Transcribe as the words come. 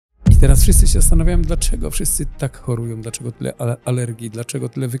teraz wszyscy się zastanawiają, dlaczego wszyscy tak chorują, dlaczego tyle alergii, dlaczego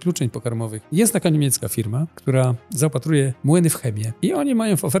tyle wykluczeń pokarmowych. Jest taka niemiecka firma, która zaopatruje młyny w chemię i oni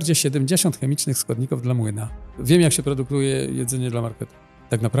mają w ofercie 70 chemicznych składników dla młyna. Wiem, jak się produkuje jedzenie dla marketu.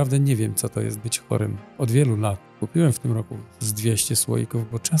 Tak naprawdę nie wiem, co to jest być chorym. Od wielu lat kupiłem w tym roku z 200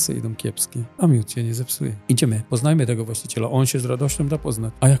 słoików, bo czasy idą kiepskie, a miód się nie zepsuje. Idziemy, poznajmy tego właściciela. On się z radością da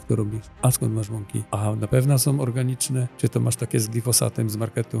poznać. A jak to robisz? A skąd masz mąki? A na pewno są organiczne? Czy to masz takie z glifosatem z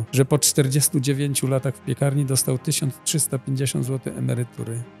marketu? Że po 49 latach w piekarni dostał 1350 zł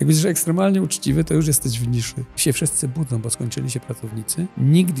emerytury. Jak będziesz ekstremalnie uczciwy, to już jesteś w niszy. Się wszyscy budzą, bo skończyli się pracownicy.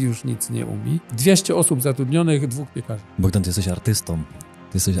 Nikt już nic nie umie. 200 osób zatrudnionych, 2 piekarzy. Bogdan, ty jesteś artystą.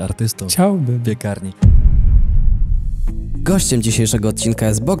 Ty jesteś artystą. Chciałbym. Piekarni. Gościem dzisiejszego odcinka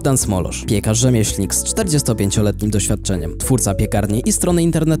jest Bogdan Smolorz, piekarz-rzemieślnik z 45-letnim doświadczeniem, twórca piekarni i strony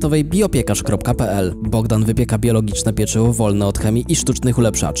internetowej biopiekarz.pl. Bogdan wypieka biologiczne pieczywo wolne od chemii i sztucznych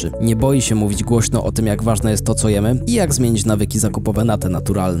ulepszaczy. Nie boi się mówić głośno o tym, jak ważne jest to, co jemy i jak zmienić nawyki zakupowe na te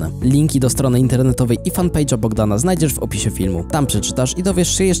naturalne. Linki do strony internetowej i fanpage'a Bogdana znajdziesz w opisie filmu. Tam przeczytasz i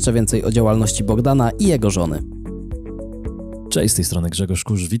dowiesz się jeszcze więcej o działalności Bogdana i jego żony. Cześć, z tej strony Grzegorz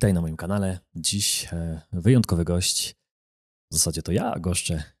Kurz, witaj na moim kanale. Dziś wyjątkowy gość, w zasadzie to ja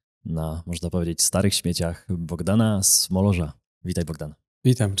goszczę na, można powiedzieć, starych śmieciach Bogdana Smolorza. Witaj, Bogdan.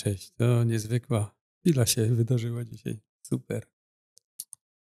 Witam, cześć. To niezwykła chwila się wydarzyła dzisiaj. Super.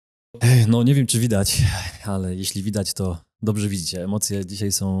 No nie wiem, czy widać, ale jeśli widać, to dobrze widzicie. Emocje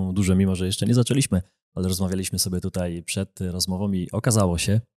dzisiaj są duże, mimo że jeszcze nie zaczęliśmy, ale rozmawialiśmy sobie tutaj przed rozmową i okazało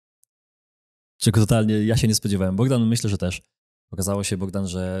się, czego totalnie ja się nie spodziewałem. Bogdan, myślę, że też. Okazało się, Bogdan,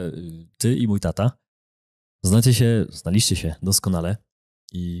 że ty i mój tata znaliście się doskonale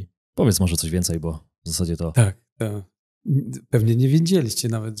i powiedz może coś więcej, bo w zasadzie to... Tak, to pewnie nie wiedzieliście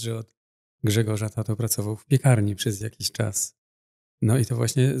nawet, że od Grzegorza tato pracował w piekarni przez jakiś czas. No i to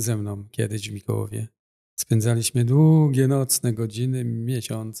właśnie ze mną kiedyś w Mikołowie. Spędzaliśmy długie nocne godziny,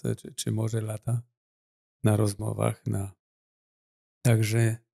 miesiące, czy może lata na rozmowach.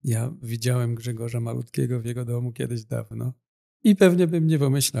 Także ja widziałem Grzegorza malutkiego w jego domu kiedyś dawno i pewnie bym nie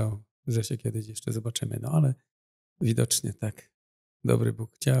pomyślał, że się kiedyś jeszcze zobaczymy. No ale widocznie tak dobry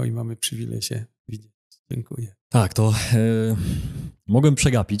Bóg chciał i mamy przywilej się widzieć. Dziękuję. Tak, to mogłem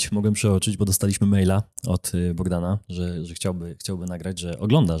przegapić, mogłem przeoczyć, bo dostaliśmy maila od Bogdana, że chciałby nagrać, że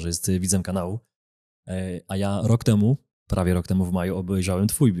ogląda, że jest widzem kanału, a ja prawie rok temu w maju obejrzałem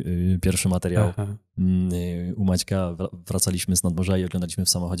twój pierwszy materiał. Aha. U Maćka. Wracaliśmy z nadmorza i oglądaliśmy w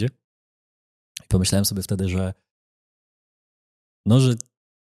samochodzie. I pomyślałem sobie wtedy, że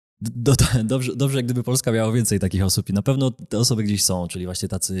dobrze, jak gdyby Polska miała więcej takich osób i na pewno te osoby gdzieś są, czyli właśnie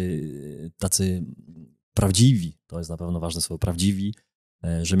tacy prawdziwi, to jest na pewno ważne słowo, prawdziwi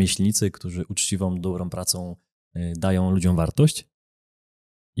rzemieślnicy, którzy uczciwą, dobrą pracą dają ludziom wartość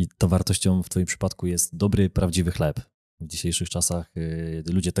i tą wartością w twoim przypadku jest dobry, prawdziwy chleb. W dzisiejszych czasach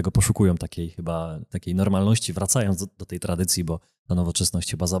ludzie tego poszukują, takiej normalności, wracając do tej tradycji, bo ta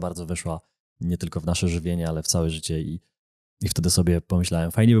nowoczesność chyba za bardzo weszła nie tylko w nasze żywienie, ale w całe życie i wtedy sobie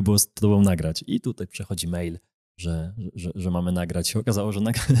pomyślałem, fajnie by było z tobą nagrać. I tutaj przechodzi mail, że mamy nagrać. Się okazało,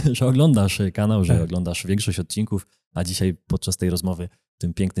 że oglądasz kanał, że oglądasz większość odcinków, a dzisiaj podczas tej rozmowy w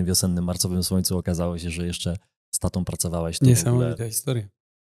tym pięknym, wiosennym, marcowym słońcu okazało się, że jeszcze z tatą pracowałeś. To niesamowita historia.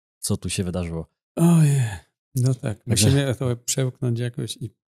 Co tu się wydarzyło? Ojej, no tak. Musimy to przełknąć jakoś i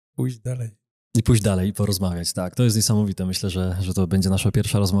pójść dalej. I pójść dalej i porozmawiać, tak. To jest niesamowite. Myślę, że to będzie nasza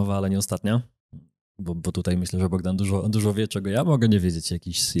pierwsza rozmowa, ale nie ostatnia. Bo tutaj myślę, że Bogdan dużo wie, czego ja mogę nie wiedzieć,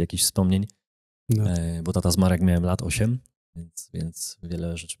 jakichś wspomnień, no. Bo tata zmarł, jak miałem lat 8, więc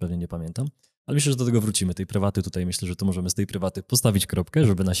wiele rzeczy pewnie nie pamiętam. Ale myślę, że do tego wrócimy, tej prywaty tutaj. Myślę, że to możemy z tej prywaty postawić kropkę,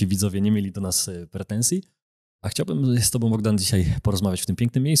 żeby nasi widzowie nie mieli do nas pretensji. A chciałbym z tobą, Bogdan, dzisiaj porozmawiać w tym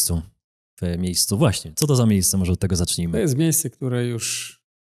pięknym miejscu. W miejscu właśnie. Co to za miejsce? Może od tego zacznijmy. To jest miejsce, które już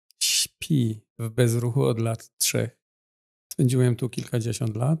śpi w bezruchu od lat 3. Spędziłem tu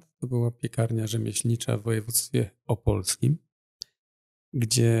kilkadziesiąt lat. To była piekarnia rzemieślnicza w województwie opolskim,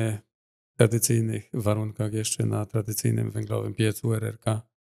 gdzie w tradycyjnych warunkach, jeszcze na tradycyjnym węglowym piecu RRK,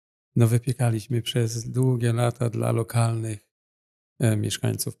 wypiekaliśmy przez długie lata dla lokalnych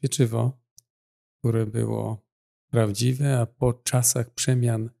mieszkańców pieczywo, które było prawdziwe, a po czasach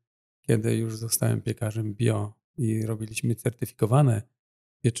przemian, kiedy już zostałem piekarzem bio i robiliśmy certyfikowane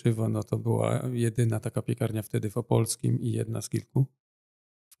pieczywo, no to była jedyna taka piekarnia wtedy w Opolskim i jedna z kilku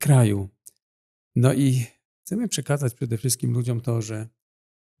w kraju. No i chcemy przekazać przede wszystkim ludziom to, że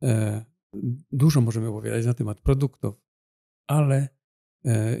dużo możemy opowiadać na temat produktów, ale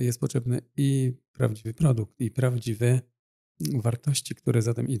jest potrzebny i prawdziwy produkt, i prawdziwe wartości, które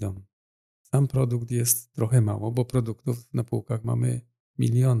za tym idą. Sam produkt jest trochę mało, bo produktów na półkach mamy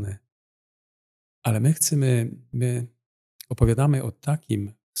miliony. Ale my opowiadamy o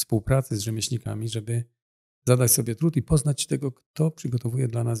takim współpracy z rzemieślnikami, żeby zadać sobie trud i poznać tego, kto przygotowuje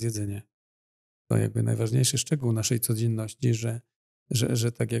dla nas jedzenie. To jakby najważniejszy szczegół naszej codzienności,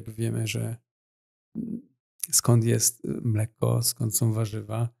 że tak jak wiemy, że skąd jest mleko, skąd są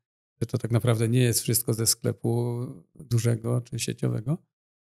warzywa, że to tak naprawdę nie jest wszystko ze sklepu dużego czy sieciowego,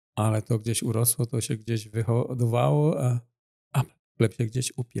 ale to gdzieś urosło, to się gdzieś wyhodowało, a chleb się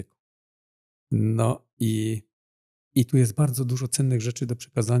gdzieś upiekł. No i tu jest bardzo dużo cennych rzeczy do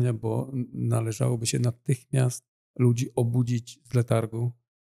przekazania, bo należałoby się natychmiast ludzi obudzić z letargu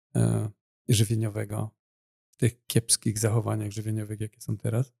żywieniowego, w tych kiepskich zachowaniach żywieniowych, jakie są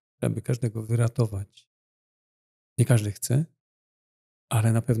teraz, aby każdego wyratować. Nie każdy chce,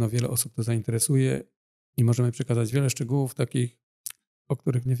 ale na pewno wiele osób to zainteresuje i możemy przekazać wiele szczegółów takich, o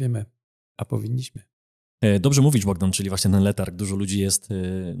których nie wiemy, a powinniśmy. Dobrze mówić, Bogdan, czyli właśnie ten letarg. Dużo ludzi jest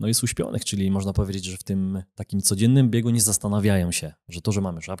uśpionych, czyli można powiedzieć, że w tym takim codziennym biegu nie zastanawiają się, że to, że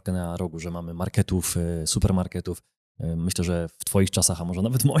mamy żabkę na rogu, że mamy marketów, supermarketów. Myślę, że w twoich czasach, a może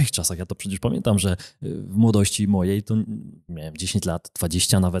nawet w moich czasach, ja to przecież pamiętam, że w młodości mojej, to miałem 10 lat,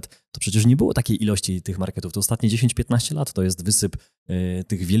 20 nawet, to przecież nie było takiej ilości tych marketów. To ostatnie 10-15 lat to jest wysyp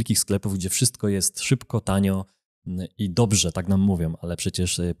tych wielkich sklepów, gdzie wszystko jest szybko, tanio i dobrze, tak nam mówią, ale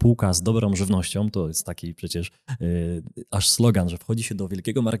przecież półka z dobrą żywnością to jest taki przecież aż slogan, że wchodzi się do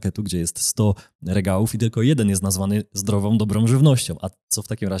wielkiego marketu, gdzie jest 100 regałów i tylko jeden jest nazwany zdrową, dobrą żywnością. A co w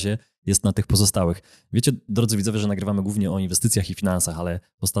takim razie jest na tych pozostałych? Wiecie, drodzy widzowie, że nagrywamy głównie o inwestycjach i finansach, ale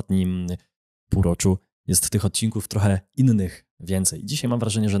w ostatnim półroczu jest tych odcinków trochę innych więcej. Dzisiaj mam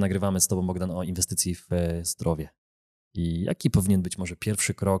wrażenie, że nagrywamy z tobą, Bogdan, o inwestycji w zdrowie. I jaki powinien być może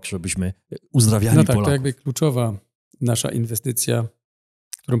pierwszy krok, żebyśmy uzdrawiali Polaków? No tak, to jakby kluczowa nasza inwestycja,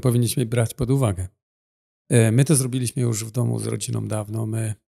 którą powinniśmy brać pod uwagę. My to zrobiliśmy już w domu z rodziną dawno.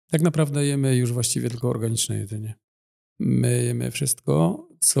 My tak naprawdę jemy już właściwie tylko organiczne jedzenie. My jemy wszystko,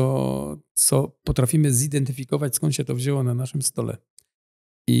 co potrafimy zidentyfikować, skąd się to wzięło na naszym stole.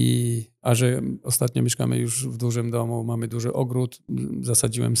 A że ostatnio mieszkamy już w dużym domu, mamy duży ogród,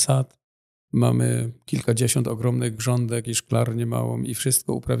 zasadziłem sad, mamy kilkadziesiąt ogromnych grządek i szklarnię małą i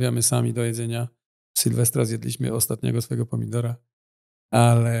wszystko uprawiamy sami do jedzenia. W Sylwestra zjedliśmy ostatniego swojego pomidora.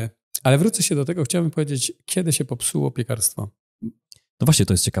 Ale wrócę się do tego, chciałbym powiedzieć, kiedy się popsuło piekarstwo. No właśnie,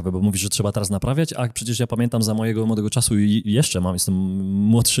 to jest ciekawe, bo mówisz, że trzeba teraz naprawiać, a przecież ja pamiętam za mojego młodego czasu i jeszcze jestem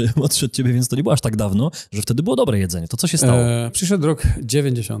młodszy od ciebie, więc to nie było aż tak dawno, że wtedy było dobre jedzenie. To co się stało? Przyszedł rok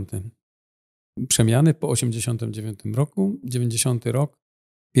 90. Przemiany po 89 roku. 90 rok.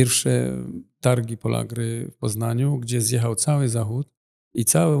 Pierwsze targi Polagry w Poznaniu, gdzie zjechał cały Zachód i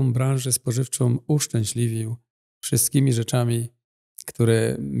całą branżę spożywczą uszczęśliwił wszystkimi rzeczami,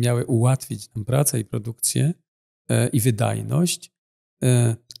 które miały ułatwić nam pracę i produkcję i wydajność.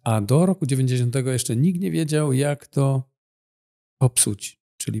 A do roku 90 jeszcze nikt nie wiedział, jak to popsuć,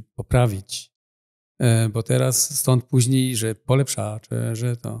 czyli poprawić. Bo teraz stąd później, że polepszacze,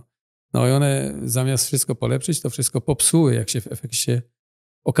 że to... No i one zamiast wszystko polepszyć, to wszystko popsuły, jak się w efekcie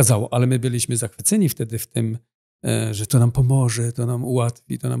okazało. Ale my byliśmy zachwyceni wtedy w tym, że to nam pomoże, to nam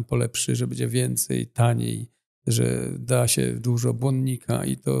ułatwi, to nam polepszy, że będzie więcej, taniej, że da się dużo błonnika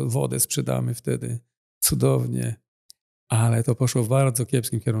i to wodę sprzedamy wtedy cudownie. Ale to poszło w bardzo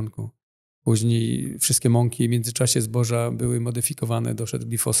kiepskim kierunku. Później wszystkie mąki, w międzyczasie zboża były modyfikowane, doszedł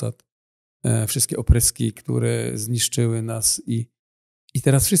glifosat. Wszystkie opryski, które zniszczyły nas i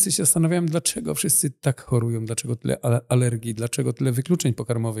teraz wszyscy się zastanawiają, dlaczego wszyscy tak chorują, dlaczego tyle alergii, dlaczego tyle wykluczeń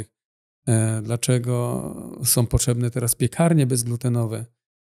pokarmowych, dlaczego są potrzebne teraz piekarnie bezglutenowe.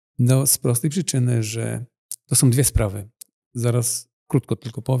 No z prostej przyczyny, że to są dwie sprawy. Zaraz krótko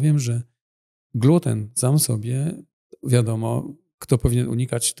tylko powiem, że gluten sam sobie, wiadomo, kto powinien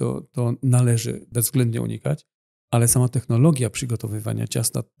unikać, to należy bezwzględnie unikać, ale sama technologia przygotowywania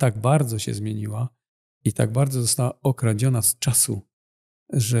ciasta tak bardzo się zmieniła i tak bardzo została okradziona z czasu,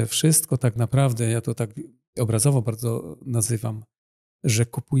 że wszystko tak naprawdę, ja to tak obrazowo bardzo nazywam, że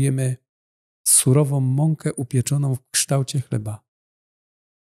kupujemy surową mąkę upieczoną w kształcie chleba.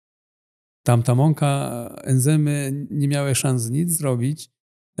 Tamta mąka, enzymy nie miały szans nic zrobić.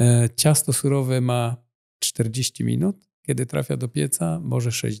 Ciasto surowe ma 40 minut, kiedy trafia do pieca,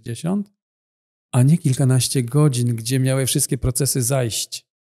 może 60, a nie kilkanaście godzin, gdzie miały wszystkie procesy zajść.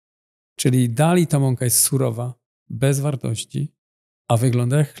 Czyli dalej ta mąka jest surowa, bez wartości, a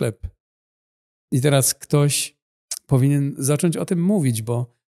wygląda jak chleb. I teraz ktoś powinien zacząć o tym mówić,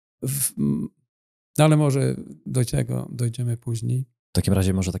 bo no ale może do tego dojdziemy później. W takim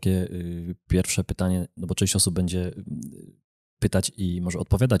razie może takie pierwsze pytanie, no bo część osób będzie pytać i może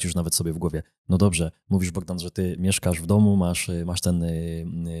odpowiadać już nawet sobie w głowie. No dobrze, mówisz, Bogdan, że ty mieszkasz w domu, masz ten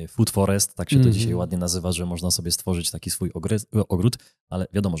food forest, tak się to dzisiaj ładnie nazywa, że można sobie stworzyć taki swój ogród, ale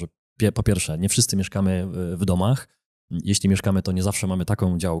wiadomo, że po pierwsze, nie wszyscy mieszkamy w domach. Jeśli mieszkamy, to nie zawsze mamy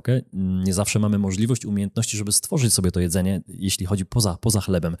taką działkę, nie zawsze mamy możliwość, umiejętności, żeby stworzyć sobie to jedzenie, jeśli chodzi poza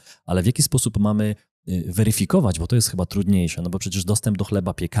chlebem. Ale w jaki sposób mamy weryfikować, bo to jest chyba trudniejsze, no bo przecież dostęp do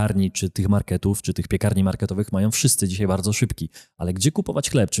chleba piekarni, czy tych marketów, czy tych piekarni marketowych mają wszyscy dzisiaj bardzo szybki. Ale gdzie kupować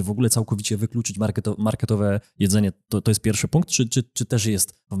chleb? Czy w ogóle całkowicie wykluczyć marketowe jedzenie? To jest pierwszy punkt, czy też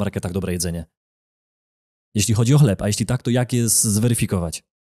jest w marketach dobre jedzenie? Jeśli chodzi o chleb, a jeśli tak, to jak je zweryfikować?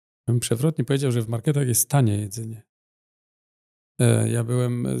 Ja bym przewrotnie powiedział, że w marketach jest tanie jedzenie. Ja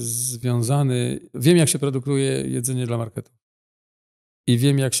byłem związany, wiem jak się produkuje jedzenie dla marketów i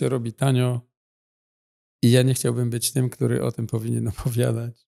wiem jak się robi tanio i ja nie chciałbym być tym, który o tym powinien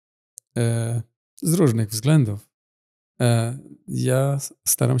opowiadać z różnych względów. Ja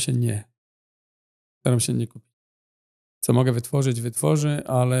staram się nie kupić. Co mogę wytworzyć, wytworzę,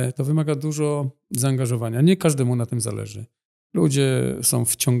 ale to wymaga dużo zaangażowania. Nie każdemu na tym zależy. Ludzie są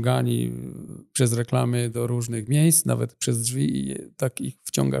wciągani przez reklamy do różnych miejsc, nawet przez drzwi i tak ich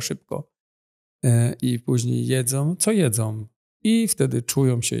wciąga szybko. I później jedzą, co jedzą. I wtedy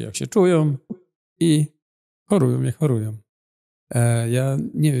czują się, jak się czują i chorują, jak chorują. Ja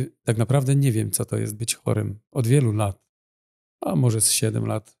tak naprawdę nie wiem, co to jest być chorym od wielu lat, a może z 7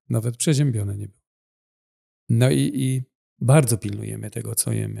 lat, nawet przeziębiony nie był. No i bardzo pilnujemy tego,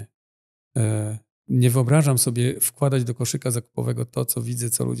 co jemy. Nie wyobrażam sobie wkładać do koszyka zakupowego to, co widzę,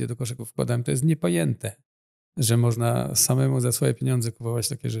 co ludzie do koszyków wkładają. To jest niepojęte, że można samemu za swoje pieniądze kupować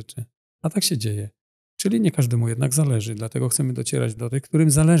takie rzeczy. A tak się dzieje. Czyli nie każdemu jednak zależy. Dlatego chcemy docierać do tych,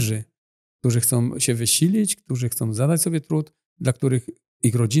 którym zależy. Którzy chcą się wysilić, którzy chcą zadać sobie trud, dla których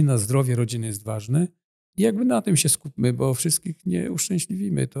ich rodzina, zdrowie rodziny jest ważne. I jakby na tym się skupmy, bo wszystkich nie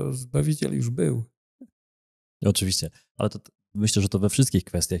uszczęśliwimy. To Zbawiciel już był. Oczywiście, ale to myślę, że to we wszystkich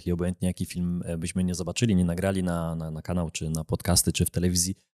kwestiach i obojętnie jaki film byśmy nie zobaczyli, nie nagrali na kanał, czy na podcasty, czy w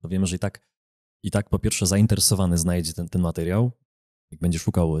telewizji, to wiemy, że i tak po pierwsze zainteresowany znajdzie ten materiał, jak będzie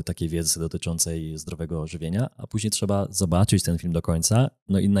szukał takiej wiedzy dotyczącej zdrowego żywienia, a później trzeba zobaczyć ten film do końca,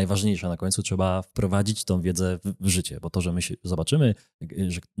 no i najważniejsze na końcu trzeba wprowadzić tą wiedzę w życie, bo to, że my się zobaczymy,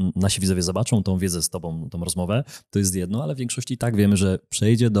 że nasi widzowie zobaczą tą wiedzę z tobą, tą rozmowę, to jest jedno, ale w większości i tak wiemy, że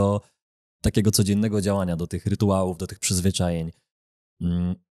przejdzie do takiego codziennego działania, do tych rytuałów, do tych przyzwyczajeń.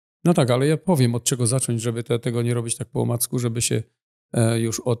 No tak, ale ja powiem, od czego zacząć, żeby tego nie robić tak po omacku, żeby się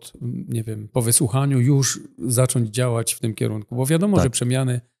już po wysłuchaniu już zacząć działać w tym kierunku. Bo wiadomo, że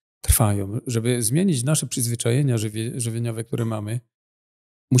przemiany trwają. Żeby zmienić nasze przyzwyczajenia żywieniowe, które mamy,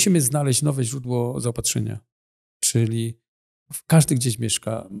 musimy znaleźć nowe źródło zaopatrzenia. Czyli każdy gdzieś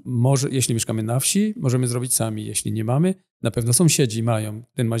mieszka. Może, jeśli mieszkamy na wsi, możemy zrobić sami. Jeśli nie mamy, na pewno sąsiedzi mają.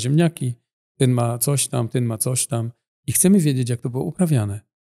 Ten ma ziemniaki, ten ma coś tam, ten ma coś tam. I chcemy wiedzieć, jak to było uprawiane.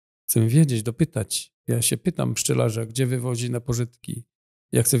 Chcemy wiedzieć, dopytać. Ja się pytam pszczelarza, gdzie wywozi na pożytki.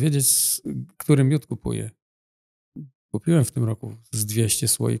 Ja chcę wiedzieć, który miód kupuje. Kupiłem w tym roku z 200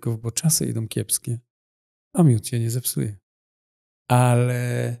 słoików, bo czasy idą kiepskie, a miód się nie zepsuje.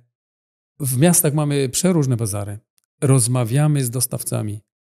 Ale w miastach mamy przeróżne bazary. Rozmawiamy z dostawcami.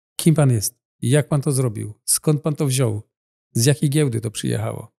 Kim pan jest? Jak pan to zrobił? Skąd pan to wziął? Z jakiej giełdy to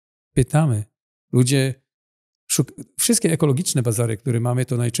przyjechało? Pytamy. Ludzie, wszystkie ekologiczne bazary, które mamy,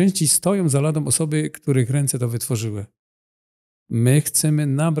 to najczęściej stoją za ladą osoby, których ręce to wytworzyły. My chcemy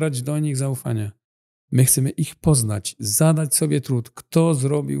nabrać do nich zaufania. My chcemy ich poznać, zadać sobie trud. Kto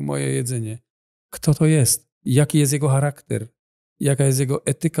zrobił moje jedzenie? Kto to jest? Jaki jest jego charakter? Jaka jest jego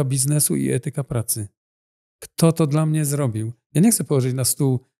etyka biznesu i etyka pracy? Kto to dla mnie zrobił? Ja nie chcę położyć na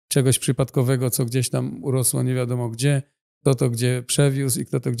stół czegoś przypadkowego, co gdzieś tam urosło nie wiadomo gdzie, kto to gdzie przewiózł i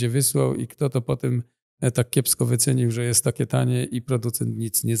kto to gdzie wysłał i kto to potem tak kiepsko wycenił, że jest takie tanie i producent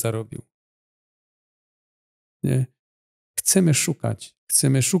nic nie zarobił. Nie? Chcemy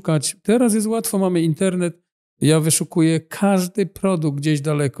szukać. Teraz jest łatwo, mamy internet. Ja wyszukuję każdy produkt gdzieś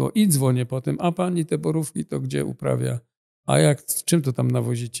daleko i dzwonię potem. A pani te borówki to gdzie uprawia? A czym to tam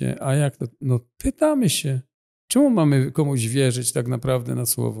nawozicie? A jak to? No pytamy się. Czemu mamy komuś wierzyć tak naprawdę na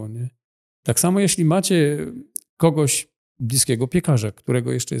słowo, nie? Tak samo jeśli macie kogoś bliskiego piekarza,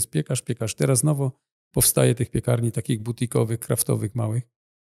 którego jeszcze jest piekarz. Teraz nowo powstaje tych piekarni takich butikowych, kraftowych, małych.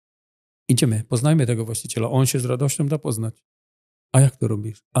 Idziemy, poznajmy tego właściciela. On się z radością da poznać. A jak to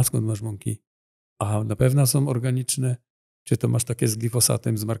robisz? A skąd masz mąki? A na pewno są organiczne? Czy to masz takie z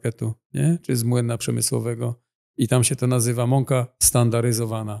glifosatem z marketu? Nie? Czy z młyna przemysłowego? I tam się to nazywa mąka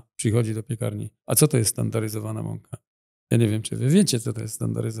standaryzowana. Przychodzi do piekarni. A co to jest standaryzowana mąka? Ja nie wiem, czy wy wiecie, co to jest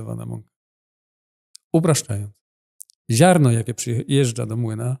standaryzowana mąka. Upraszczając. Ziarno, jakie przyjeżdża do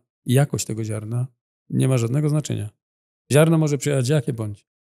młyna, jakość tego ziarna nie ma żadnego znaczenia. Ziarno może przyjechać jakie bądź.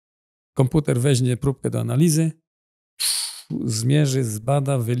 Komputer weźmie próbkę do analizy, zmierzy,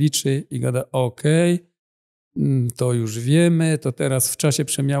 zbada, wyliczy i gada OK, to już wiemy, to teraz w czasie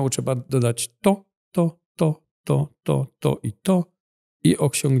przemiału trzeba dodać to i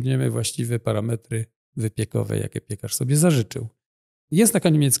osiągniemy właściwe parametry wypiekowe, jakie piekarz sobie zażyczył. Jest taka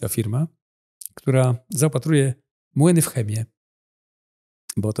niemiecka firma, która zaopatruje młyny w chemię,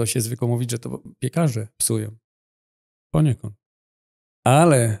 bo to się zwykło mówić, że to piekarze psują. Poniekąd.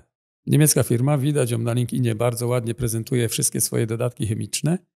 Ale niemiecka firma, widać ją na LinkedInie, bardzo ładnie prezentuje wszystkie swoje dodatki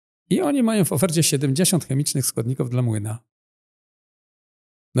chemiczne i oni mają w ofercie 70 chemicznych składników dla młyna.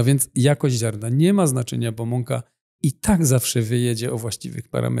 No więc jakość ziarna nie ma znaczenia, bo mąka i tak zawsze wyjedzie o właściwych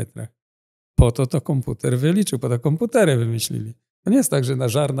parametrach. Po to komputer wyliczył, po to komputery wymyślili. To nie jest tak, że na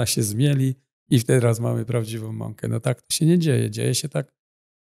ziarnach się zmieli i teraz mamy prawdziwą mąkę. No tak to się nie dzieje. Dzieje się tak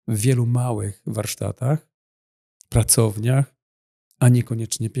w wielu małych warsztatach, pracowniach, a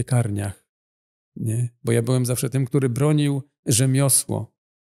niekoniecznie piekarniach. Nie? Bo ja byłem zawsze tym, który bronił rzemiosło,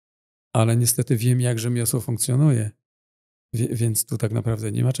 ale niestety wiem, jak rzemiosło funkcjonuje. Więc tu tak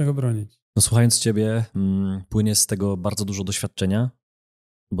naprawdę nie ma czego bronić. No, słuchając ciebie, płynie z tego bardzo dużo doświadczenia,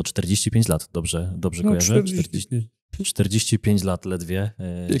 bo 45 lat, dobrze kojarzę? 45 lat ledwie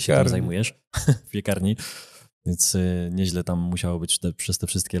się tym zajmujesz w piekarni, więc nieźle tam musiało być przez te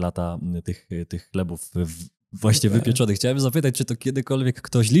wszystkie lata tych chlebów właśnie wypieczonych. Chciałem zapytać, czy to kiedykolwiek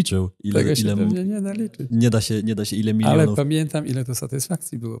ktoś liczył? Tego się pewnie nie da liczyć. Nie da się ile milionów. Ale pamiętam, ile to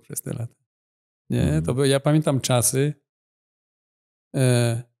satysfakcji było przez te lata. Nie, to ja pamiętam czasy.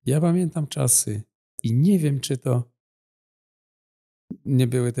 I nie wiem, czy to nie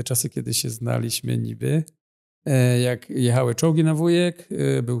były te czasy, kiedy się znaliśmy niby. Jak jechały czołgi na Wujek,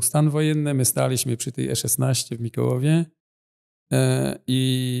 był stan wojenny, my staliśmy przy tej E16 w Mikołowie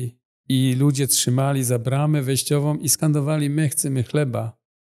i ludzie trzymali za bramę wejściową i skandowali: my chcemy chleba.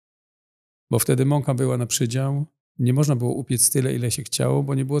 Bo wtedy mąka była na przydział. Nie można było upiec tyle, ile się chciało,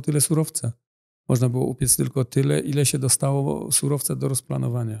 bo nie było tyle surowca. Można było upiec tylko tyle, ile się dostało surowca do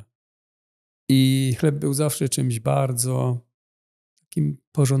rozplanowania. I chleb był zawsze czymś bardzo takim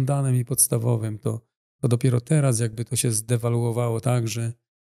pożądanym i podstawowym. To dopiero teraz jakby to się zdewaluowało tak, że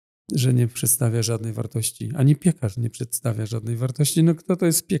nie przedstawia żadnej wartości. Ani piekarz nie przedstawia żadnej wartości. No kto to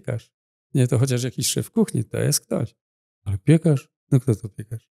jest piekarz? Nie, to chociaż jakiś szef kuchni, to jest ktoś. Ale piekarz? No kto to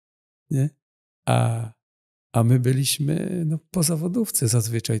piekarz? Nie? A my byliśmy po zawodówce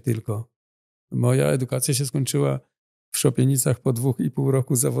zazwyczaj tylko. Moja edukacja się skończyła w Szopienicach po 2,5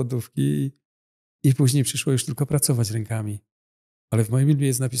 roku zawodówki i później przyszło już tylko pracować rękami. Ale w moim Biblii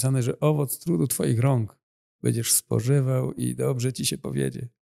jest napisane, że owoc trudu twoich rąk będziesz spożywał i dobrze ci się powiedzie.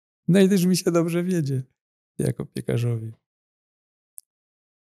 No i też mi się dobrze wiedzie jako piekarzowi.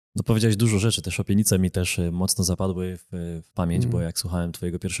 No, powiedziałeś dużo rzeczy. Te Szopienice mi też mocno zapadły w pamięć, bo jak słuchałem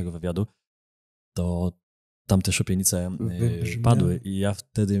twojego pierwszego wywiadu, to tam te Szopienice padły i ja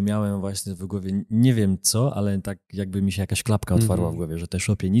wtedy miałem właśnie w głowie, nie wiem co, ale tak jakby mi się jakaś klapka otwarła w głowie, że te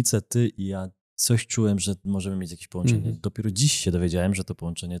Szopienice, ty i ja coś czułem, że możemy mieć jakieś połączenie. Dopiero dziś się dowiedziałem, że to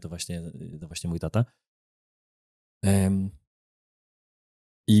połączenie to właśnie mój tata.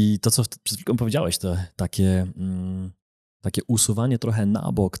 I to, co przed chwilą powiedziałeś, to takie usuwanie trochę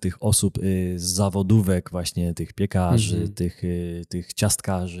na bok tych osób z zawodówek, właśnie tych piekarzy, tych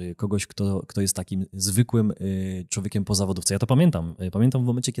ciastkarzy, kogoś, kto jest takim zwykłym człowiekiem po zawodówce. Ja to pamiętam. Pamiętam w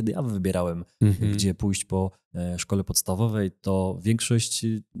momencie, kiedy ja wybierałem, gdzie pójść po szkole podstawowej, to większość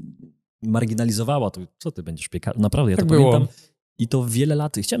marginalizowała to, co ty będziesz piekarzem. Naprawdę, ja tak to pamiętam. I to wiele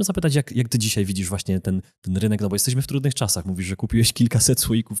lat. Chciałem zapytać, jak ty dzisiaj widzisz właśnie ten rynek, no bo jesteśmy w trudnych czasach. Mówisz, że kupiłeś kilkaset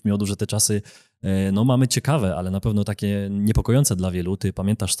słoików miodu, że te czasy mamy ciekawe, ale na pewno takie niepokojące dla wielu. Ty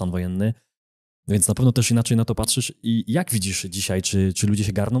pamiętasz stan wojenny, więc na pewno też inaczej na to patrzysz. I jak widzisz dzisiaj, czy ludzie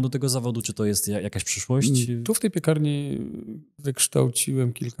się garną do tego zawodu, czy to jest jakaś przyszłość? Tu w tej piekarni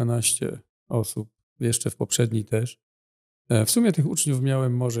wykształciłem kilkanaście osób, jeszcze w poprzedniej też. W sumie tych uczniów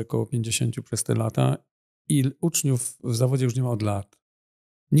miałem może około 50 przez te lata. I uczniów w zawodzie już nie ma od lat.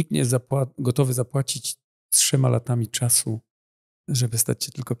 Nikt nie jest gotowy zapłacić 3 latami czasu, żeby stać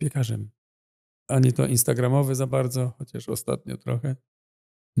się tylko piekarzem. Ani to instagramowe za bardzo, chociaż ostatnio trochę.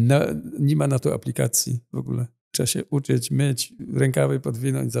 Nie ma na to aplikacji w ogóle. Trzeba się uczyć, myć, rękawy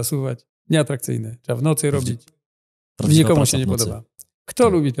podwinąć, zasuwać. Nieatrakcyjne. Trzeba w nocy robić. Nikomu się nie podoba. Kto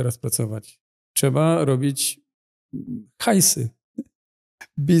lubi teraz pracować? Trzeba robić hajsy.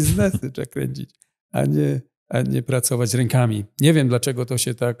 Biznesy trzeba kręcić. A nie pracować rękami. Nie wiem, dlaczego to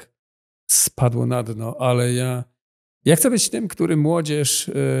się tak spadło na dno, ale ja chcę być tym, który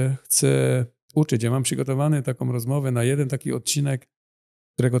młodzież chce uczyć. Ja mam przygotowany taką rozmowę na jeden taki odcinek,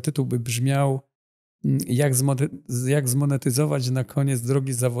 którego tytuł by brzmiał jak zmonetyzować na koniec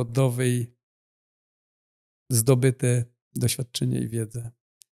drogi zawodowej zdobyte doświadczenie i wiedzę.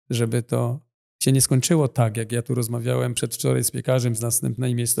 Żeby to się nie skończyło tak, jak ja tu rozmawiałem przedwczoraj z piekarzem z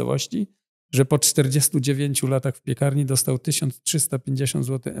następnej miejscowości, że po 49 latach w piekarni dostał 1350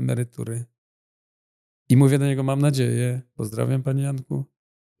 zł emerytury. I mówię do niego, mam nadzieję, pozdrawiam panie Janku,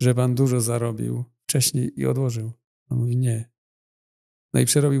 że pan dużo zarobił wcześniej i odłożył. On mówi, nie. No i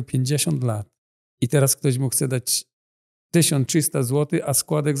przerobił 50 lat. I teraz ktoś mu chce dać 1300 zł, a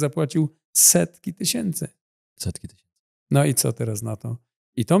składek zapłacił setki tysięcy. No i co teraz na to?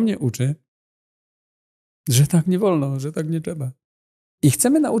 I to mnie uczy, że tak nie wolno, że tak nie trzeba. I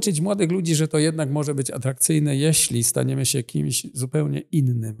chcemy nauczyć młodych ludzi, że to jednak może być atrakcyjne, jeśli staniemy się kimś zupełnie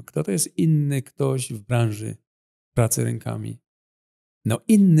innym. Kto to jest inny ktoś w branży pracy rękami? No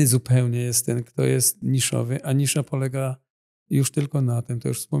inny zupełnie jest ten, kto jest niszowy, a nisza polega już tylko na tym, to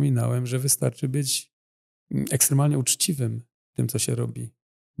już wspominałem, że wystarczy być ekstremalnie uczciwym w tym, co się robi.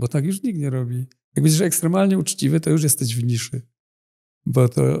 Bo tak już nikt nie robi. Jak będziesz ekstremalnie uczciwy, to już jesteś w niszy. Bo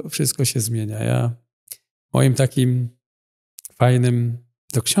to wszystko się zmienia. Ja moim takim fajnym,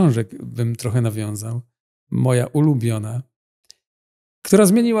 do książek bym trochę nawiązał. Moja ulubiona, która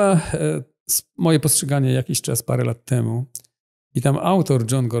zmieniła moje postrzeganie jakiś czas, parę lat temu. I tam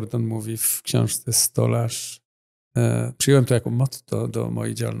autor John Gordon mówi w książce Stolarz, przyjąłem to jako motto do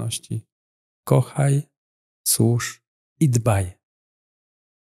mojej działalności. Kochaj, służ i dbaj.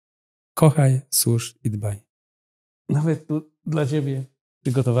 Kochaj, służ i dbaj. Nawet tu dla ciebie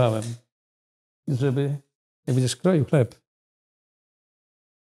przygotowałem, żeby, jak będziesz kroił chleb,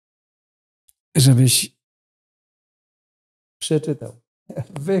 żebyś przeczytał.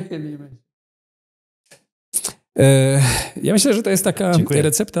 Wychylimy się. Ja myślę, że to jest taka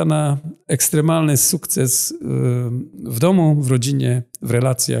recepta na ekstremalny sukces w domu, w rodzinie, w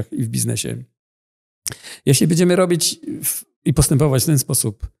relacjach i w biznesie. Jeśli będziemy robić i postępować w ten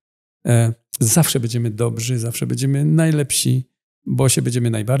sposób, zawsze będziemy dobrzy, zawsze będziemy najlepsi, bo się będziemy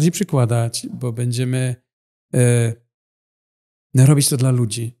najbardziej przykładać, bo będziemy robić to dla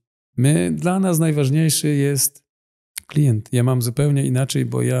ludzi. Dla nas najważniejszy jest klient. Ja mam zupełnie inaczej,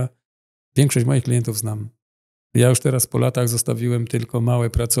 bo ja większość moich klientów znam. Ja już teraz po latach zostawiłem tylko małe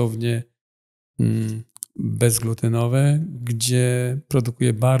pracownie bezglutenowe, gdzie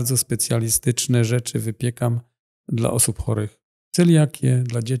produkuję bardzo specjalistyczne rzeczy, wypiekam dla osób chorych. Celiakię,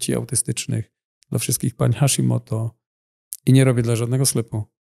 dla dzieci autystycznych, dla wszystkich pań Hashimoto i nie robię dla żadnego sklepu.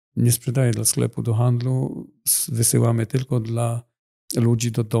 Nie sprzedaję dla sklepu, do handlu. Wysyłamy tylko dla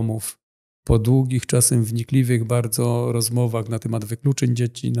ludzi do domów. Po długich, czasem wnikliwych bardzo rozmowach na temat wykluczeń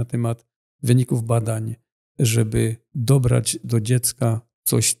dzieci, na temat wyników badań, żeby dobrać do dziecka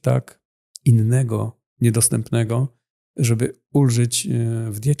coś tak innego, niedostępnego, żeby ulżyć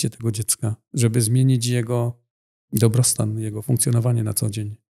w diecie tego dziecka, żeby zmienić jego dobrostan, jego funkcjonowanie na co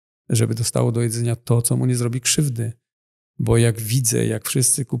dzień, żeby dostało do jedzenia to, co mu nie zrobi krzywdy. Bo jak widzę, jak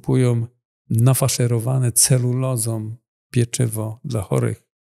wszyscy kupują nafaszerowane celulozą pieczywo dla chorych,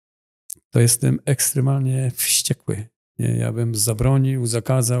 to jestem ekstremalnie wściekły. Nie? Ja bym zabronił,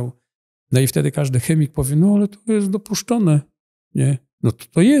 zakazał. No i wtedy każdy chemik powie, no ale to jest dopuszczone. Nie? No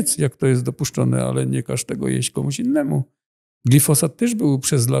to jedz, jak to jest dopuszczone, ale nie każ tego jeść komuś innemu. Glifosat też był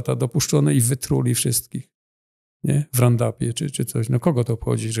przez lata dopuszczony i wytruli wszystkich. Nie? W Roundupie czy coś. No kogo to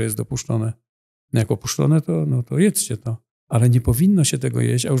obchodzi, że jest dopuszczone? No jak opuszczone, to jedzcie to. Ale nie powinno się tego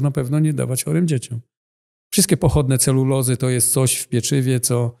jeść, a już na pewno nie dawać chorym dzieciom. Wszystkie pochodne celulozy to jest coś w pieczywie,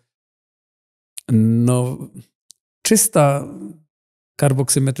 co czysta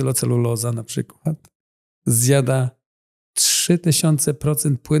karboksymetyloceluloza na przykład zjada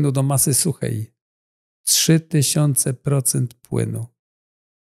 3000% płynu do masy suchej. 3000% płynu.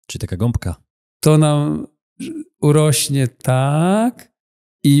 Czyli taka gąbka. To nam urośnie tak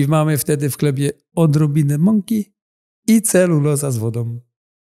i mamy wtedy w chlebie odrobinę mąki i celuloza z wodą.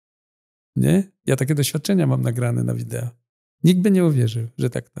 Nie? Ja takie doświadczenia mam nagrane na wideo. Nikt by nie uwierzył, że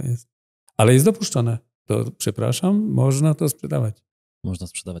tak to jest. Ale jest dopuszczone. To przepraszam, można to sprzedawać. Można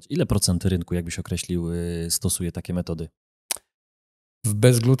sprzedawać. Ile procent rynku, jakbyś określił, stosuje takie metody? W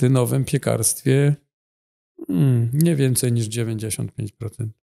bezglutenowym piekarstwie nie więcej niż 95%.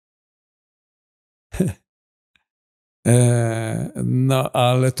 No,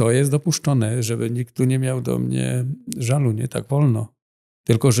 ale to jest dopuszczone, żeby nikt tu nie miał do mnie żalu, nie tak wolno.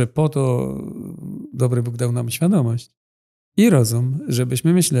 Tylko że po to dobry Bóg dał nam świadomość i rozum,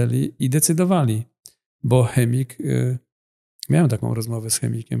 żebyśmy myśleli i decydowali. Bo chemik, miałem taką rozmowę z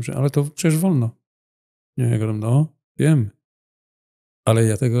chemikiem, że ale to przecież wolno. Nie, ja mówię, no wiem. ale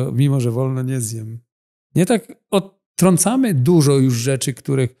ja tego, mimo że wolno, nie zjem. Nie tak odtrącamy dużo już rzeczy,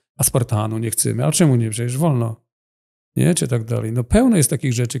 których aspartanu nie chcemy. A czemu nie? Przecież wolno. Nie? Czy tak dalej. No pełno jest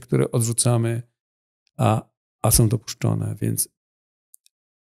takich rzeczy, które odrzucamy, a są dopuszczone. Więc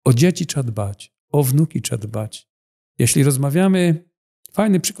o dzieci trzeba dbać. O wnuki trzeba dbać. Jeśli rozmawiamy,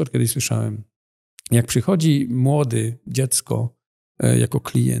 fajny przykład kiedyś słyszałem. Jak przychodzi młody dziecko jako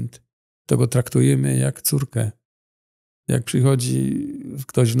klient, to go traktujemy jak córkę. Jak przychodzi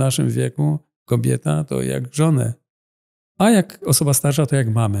ktoś w naszym wieku, kobieta, to jak żonę. A jak osoba starsza, to jak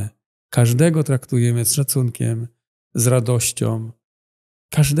mamę. Każdego traktujemy z szacunkiem, z radością.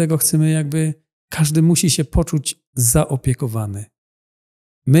 Każdego chcemy każdy musi się poczuć zaopiekowany.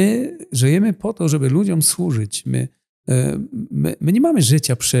 My żyjemy po to, żeby ludziom służyć. My nie mamy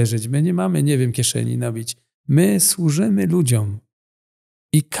życia przeżyć, my nie mamy, nie wiem, kieszeni nabić. My służymy ludziom.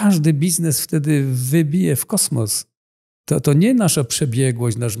 I każdy biznes wtedy wybije w kosmos. To nie nasza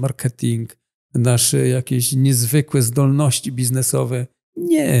przebiegłość, nasz marketing, nasze jakieś niezwykłe zdolności biznesowe.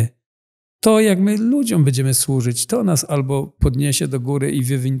 Nie. To jak my ludziom będziemy służyć, to nas albo podniesie do góry i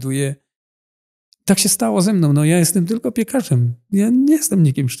wywinduje. Tak się stało ze mną. No ja jestem tylko piekarzem. Ja nie jestem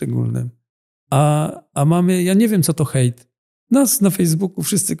nikim szczególnym. A mamy, ja nie wiem, co to hejt. Nas na Facebooku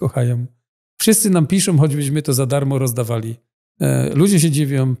wszyscy kochają. Wszyscy nam piszą, choćbyśmy to za darmo rozdawali. Ludzie się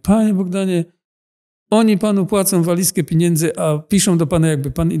dziwią. Panie Bogdanie, oni panu płacą walizkę pieniędzy, a piszą do pana,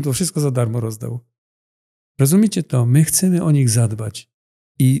 jakby pan im to wszystko za darmo rozdał. Rozumiecie to? My chcemy o nich zadbać.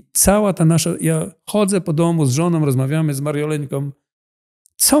 I cała ta nasza... Ja chodzę po domu z żoną, rozmawiamy z Marioleńką.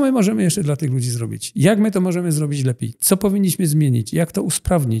 Co my możemy jeszcze dla tych ludzi zrobić? Jak my to możemy zrobić lepiej? Co powinniśmy zmienić? Jak to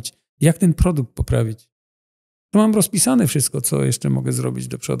usprawnić? Jak ten produkt poprawić? To mam rozpisane wszystko, co jeszcze mogę zrobić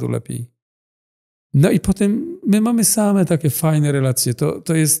do przodu lepiej. No i potem my mamy same takie fajne relacje.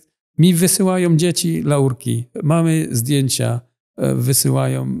 To jest... Mi wysyłają dzieci laurki. Mamy zdjęcia,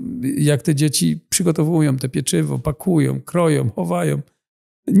 wysyłają. Jak te dzieci przygotowują te pieczywo, pakują, kroją, chowają.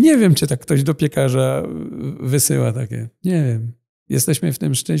 Nie wiem, czy tak ktoś do piekarza wysyła takie. Nie wiem. Jesteśmy w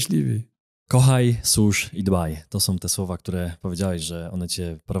tym szczęśliwi. Kochaj, służ i dbaj. To są te słowa, które powiedziałeś, że one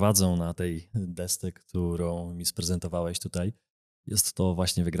cię prowadzą na tej desce, którą mi sprezentowałeś tutaj. Jest to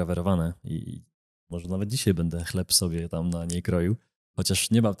właśnie wygrawerowane i może nawet dzisiaj będę chleb sobie tam na niej kroił.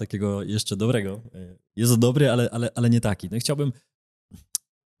 Chociaż nie mam takiego jeszcze dobrego. Jest dobry, ale nie taki. No i chciałbym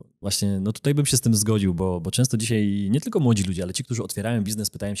właśnie, no tutaj bym się z tym zgodził, bo często dzisiaj nie tylko młodzi ludzie, ale ci, którzy otwierają biznes,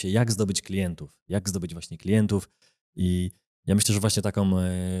 pytają się, jak zdobyć klientów, jak zdobyć właśnie klientów. I ja myślę, że właśnie taką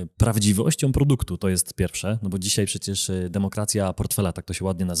prawdziwością produktu to jest pierwsze, no bo dzisiaj przecież demokracja portfela, tak to się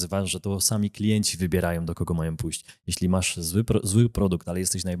ładnie nazywa, że to sami klienci wybierają, do kogo mają pójść. Jeśli masz zły produkt, ale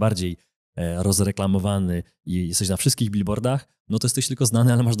jesteś najbardziej rozreklamowany i jesteś na wszystkich billboardach, no to jesteś tylko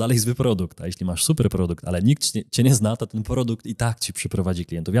znany, ale masz dalej zły produkt. A jeśli masz super produkt, ale nikt cię nie zna, to ten produkt i tak ci przyprowadzi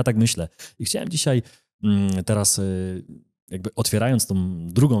klientów. Ja tak myślę. I chciałem dzisiaj teraz jakby otwierając tą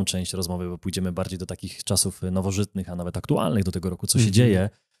drugą część rozmowy, bo pójdziemy bardziej do takich czasów nowożytnych, a nawet aktualnych do tego roku, co się dzieje,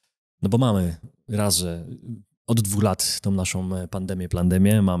 no bo mamy raz, że od 2 lat tą naszą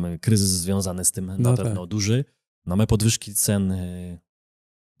pandemię, mamy kryzys związany z tym na pewno duży, mamy podwyżki cen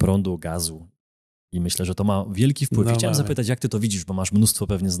prądu, gazu i myślę, że to ma wielki wpływ. No, chciałem zapytać, jak ty to widzisz, bo masz mnóstwo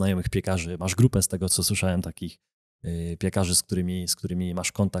pewnie znajomych piekarzy, masz grupę z tego, co słyszałem, takich piekarzy, z którymi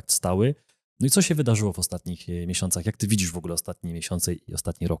masz kontakt stały. No i co się wydarzyło w ostatnich miesiącach? Jak ty widzisz w ogóle ostatnie miesiące i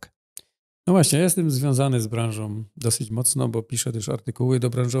ostatni rok? No właśnie, ja jestem związany z branżą dosyć mocno, bo piszę też artykuły do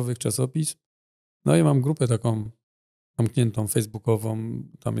branżowych czasopism. No i mam grupę taką zamkniętą facebookową.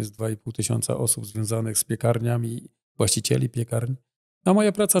 Tam jest 2,5 tysiąca osób związanych z piekarniami, właścicieli piekarni. A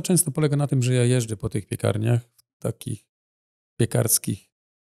moja praca często polega na tym, że ja jeżdżę po tych piekarniach, w takich piekarskich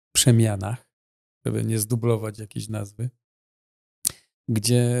przemianach, żeby nie zdublować jakiejś nazwy,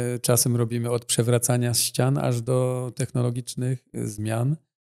 gdzie czasem robimy od przewracania ścian aż do technologicznych zmian.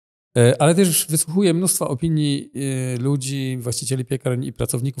 Ale też wysłuchuję mnóstwa opinii ludzi, właścicieli piekarni i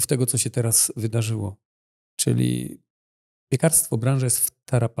pracowników tego, co się teraz wydarzyło. Czyli piekarstwo, branża jest w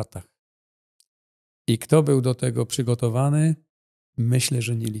tarapatach. I kto był do tego przygotowany? Myślę,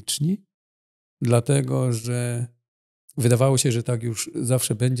 że nieliczni, dlatego że wydawało się, że tak już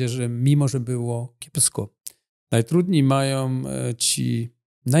zawsze będzie, że mimo, że było kiepsko, najtrudniej mają ci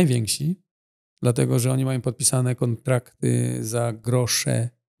najwięksi, dlatego że oni mają podpisane kontrakty za grosze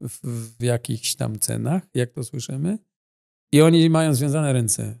w jakichś tam cenach, jak to słyszymy, i oni mają związane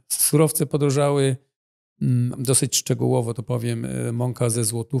ręce. Surowce podrożały, dosyć szczegółowo to powiem, mąka ze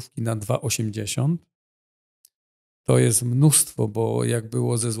złotówki na 2,80. To jest mnóstwo, bo jak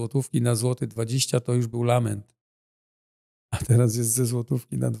było ze złotówki na złoty 20, to już był lament. A teraz jest ze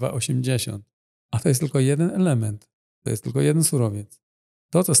złotówki na 2,80. A to jest tylko jeden element. To jest tylko jeden surowiec.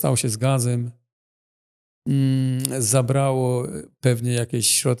 To, co stało się z gazem, zabrało pewnie jakieś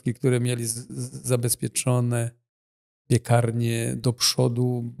środki, które mieli zabezpieczone piekarnie do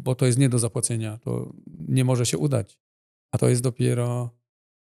przodu, bo to jest nie do zapłacenia, to nie może się udać. A to jest dopiero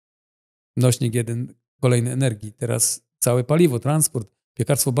nośnik jeden kolejnej energii. Teraz całe paliwo, transport,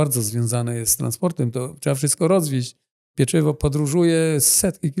 piekarstwo bardzo związane jest z transportem, to trzeba wszystko rozwieźć. Pieczywo podróżuje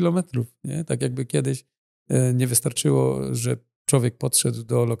setki kilometrów. Nie? Tak jakby kiedyś nie wystarczyło, że człowiek podszedł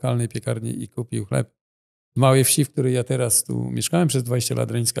do lokalnej piekarni i kupił chleb. W małej wsi, w której ja teraz tu mieszkałem przez 20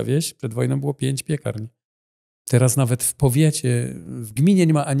 lat, Reńska wieś, przed wojną było 5 piekarni. Teraz nawet w powiecie, w gminie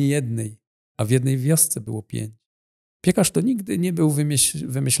nie ma ani jednej, a w jednej wiosce było 5. Piekarz to nigdy nie był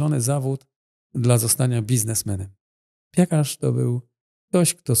wymyślony zawód dla zostania biznesmenem. Piekarz to był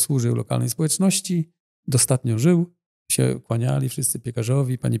ktoś, kto służył lokalnej społeczności, dostatnio żył, się kłaniali wszyscy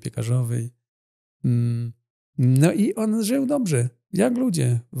piekarzowi, pani piekarzowej. No i on żył dobrze, jak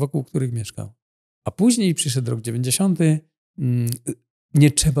ludzie, wokół których mieszkał. A później przyszedł rok 90.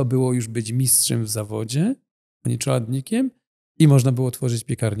 Nie trzeba było już być mistrzem w zawodzie, ani czeladnikiem i można było tworzyć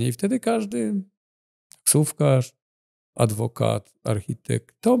piekarnię. I wtedy każdy taksówkarz, adwokat,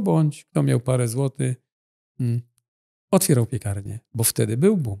 architekt, kto miał parę złotych, otwierał piekarnię, bo wtedy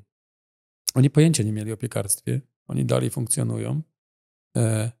był boom. Oni pojęcia nie mieli o piekarstwie, oni dalej funkcjonują,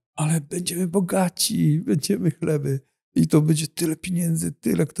 ale będziemy bogaci, będziemy chleby i to będzie tyle pieniędzy,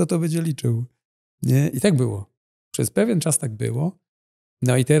 tyle, kto to będzie liczył. Nie? I tak było. Przez pewien czas tak było.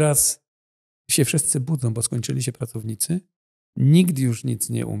 No i teraz się wszyscy budzą, bo skończyli się pracownicy. Nikt już nic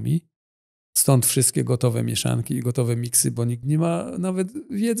nie umie. Stąd wszystkie gotowe mieszanki i gotowe miksy, bo nikt nie ma nawet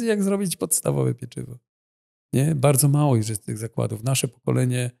wiedzy, jak zrobić podstawowe pieczywo. Nie? Bardzo mało już jest tych zakładów. Nasze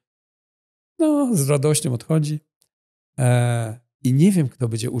pokolenie z radością odchodzi. I nie wiem, kto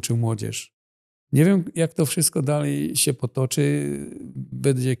będzie uczył młodzież. Nie wiem, jak to wszystko dalej się potoczy.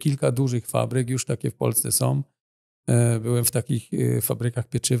 Będzie kilka dużych fabryk, już takie w Polsce są. Byłem w takich fabrykach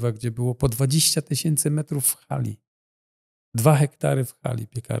pieczywa, gdzie było po 20 000 metrów w hali. 2 hektary w hali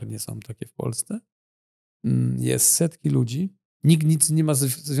piekarnie są takie w Polsce. Jest setki ludzi. Nikt nic nie ma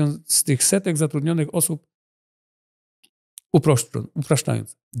z tych setek zatrudnionych osób,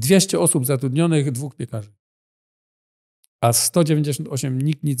 upraszczając. 200 osób zatrudnionych, 2 piekarzy. A 198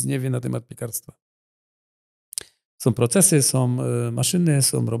 nikt nic nie wie na temat piekarstwa. Są procesy, są maszyny,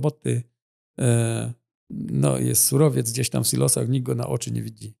 są roboty. Jest surowiec gdzieś tam w silosach, nikt go na oczy nie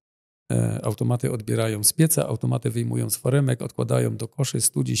widzi. Automaty odbierają z pieca, automaty wyjmują z foremek, odkładają do koszy,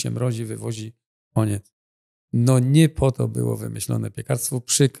 studzi się, mrozi, wywozi, koniec. Nie po to było wymyślone piekarstwo,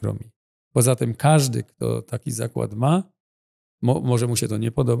 przykro mi. Poza tym każdy, kto taki zakład ma, może mu się to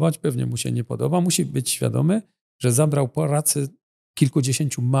nie podobać, pewnie mu się nie podoba, musi być świadomy, że zabrał pracę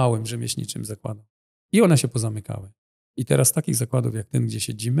kilkudziesięciu małym rzemieślniczym zakładom. I one się pozamykały. I teraz takich zakładów jak ten, gdzie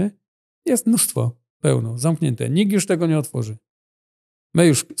siedzimy, jest mnóstwo, pełno, zamknięte. Nikt już tego nie otworzy. My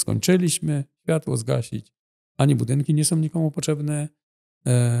już skończyliśmy, światło zgasić. Ani budynki nie są nikomu potrzebne,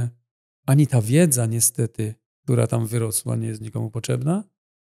 ani ta wiedza niestety, która tam wyrosła, nie jest nikomu potrzebna.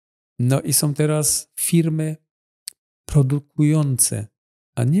 I są teraz firmy produkujące,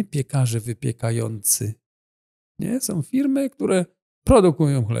 a nie piekarze wypiekający. Nie? Są firmy, które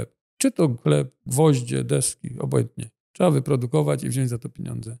produkują chleb. Czy to chleb, gwoździe, deski, obojętnie. Trzeba wyprodukować i wziąć za to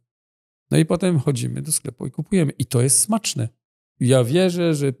pieniądze. I potem chodzimy do sklepu i kupujemy. I to jest smaczne. Ja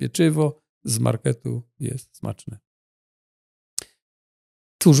wierzę, że pieczywo z marketu jest smaczne.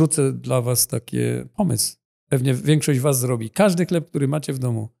 Tu rzucę dla was taki pomysł. Pewnie większość was zrobi. Każdy chleb, który macie w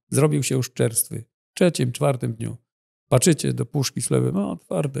domu, zrobił się już czerstwy. W 3., 4. dniu. Patrzycie do puszki z chlebem,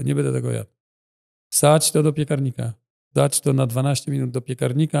 twarde, nie będę tego jadł. Wsadź to do piekarnika. Dać to na 12 minut do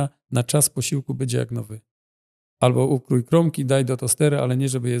piekarnika, na czas posiłku będzie jak nowy. Albo ukrój kromki, daj do tostera, ale nie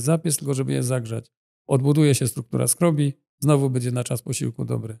żeby je zapiec, tylko żeby je zagrzać. Odbuduje się struktura skrobi, znowu będzie na czas posiłku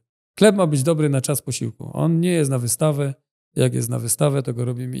dobry. Chleb ma być dobry na czas posiłku. On nie jest na wystawę. Jak jest na wystawę, to go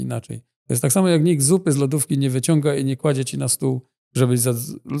robimy inaczej. To jest tak samo, jak nikt zupy z lodówki nie wyciąga i nie kładzie ci na stół, żebyś za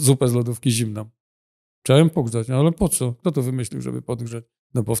zupę z lodówki zimną. Trzeba ją pogrzać. Ale po co? Kto to wymyślił, żeby podgrzać?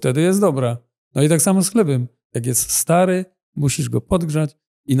 Bo wtedy jest dobra. I tak samo z chlebem. Jak jest stary, musisz go podgrzać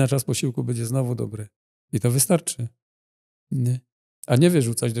i na czas posiłku będzie znowu dobry. I to wystarczy. Nie. A nie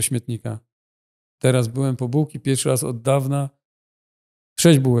wyrzucać do śmietnika. Teraz byłem po bułki pierwszy raz od dawna.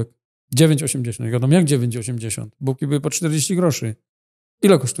 6 bułek. 9,80. Ja jak 9,80? Bułki były po 40 groszy.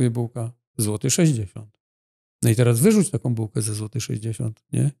 Ile kosztuje bułka? Złoty 60. I teraz wyrzuć taką bułkę za złoty 60,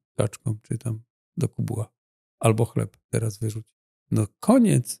 nie? Kaczką czy tam do kubła. Albo chleb teraz wyrzuć.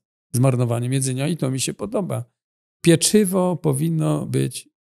 Koniec z marnowaniem jedzenia i to mi się podoba. Pieczywo powinno być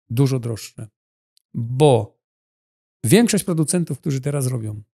dużo droższe, bo Większość producentów, którzy teraz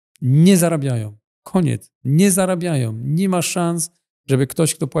robią, nie zarabiają. Koniec. Nie zarabiają. Nie ma szans, żeby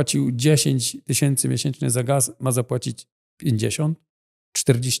ktoś, kto płacił 10 000 miesięcznie za gaz, ma zapłacić 50,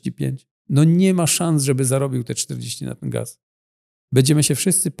 45. No nie ma szans, żeby zarobił te 40 na ten gaz. Będziemy się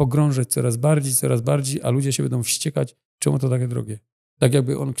wszyscy pogrążać coraz bardziej, a ludzie się będą wściekać, czemu to takie drogie. Tak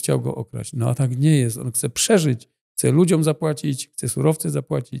jakby on chciał go okraść. No a tak nie jest. On chce przeżyć, chce ludziom zapłacić, chce surowce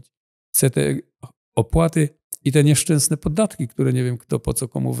zapłacić, chce te opłaty i te nieszczęsne podatki, które nie wiem kto po co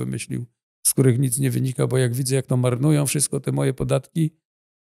komu wymyślił, z których nic nie wynika, bo jak widzę, jak to marnują wszystko te moje podatki,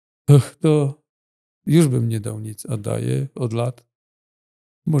 to już bym nie dał nic, a daję od lat.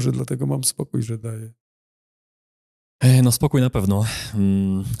 Może dlatego mam spokój, że daję. No spokój na pewno,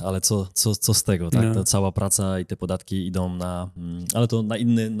 ale co z tego, tak? Ta cała praca i te podatki idą na... Ale to na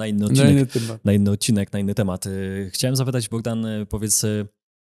inny odcinek, na inny odcinek, na inny temat. Chciałem zapytać, Bogdan, powiedz,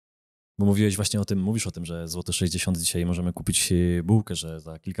 bo mówisz o tym, że złoty 60 dzisiaj możemy kupić bułkę, że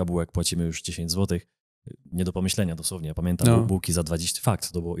za kilka bułek płacimy już 10 zł. Nie do pomyślenia dosłownie. Ja pamiętam bułki za 20,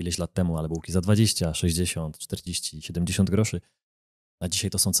 fakt, to było ileś lat temu, ale bułki za 20, 60, 40, 70 groszy. A dzisiaj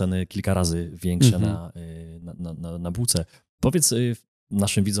to są ceny kilka razy większe na bułce. Powiedz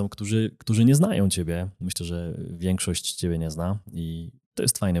naszym widzom, którzy nie znają ciebie, myślę, że większość ciebie nie zna i to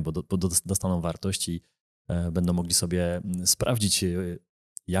jest fajne, bo dostaną wartość i będą mogli sobie sprawdzić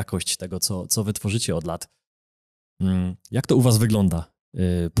jakość tego, co wy tworzycie od lat. Jak to u was wygląda?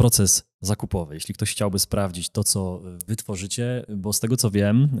 Proces zakupowy. Jeśli ktoś chciałby sprawdzić to, co wy tworzycie, bo z tego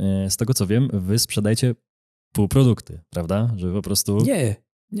co wiem, wy sprzedajecie półprodukty, prawda? Że po prostu...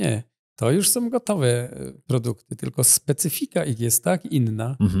 Nie. To już są gotowe produkty, tylko specyfika ich jest tak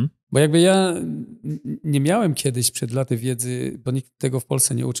inna, bo jakby ja nie miałem kiedyś przed laty wiedzy, bo nikt tego w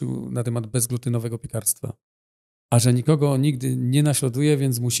Polsce nie uczył na temat bezglutenowego piekarstwa. A że nikogo nigdy nie naśladuję,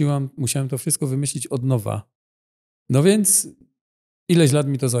 więc musiałem to wszystko wymyślić od nowa. No więc ileś lat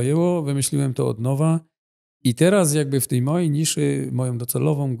mi to zajęło, wymyśliłem to od nowa i teraz jakby w tej mojej niszy, moją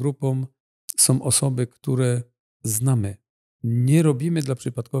docelową grupą są osoby, które znamy. Nie robimy dla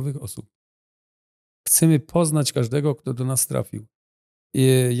przypadkowych osób. Chcemy poznać każdego, kto do nas trafił.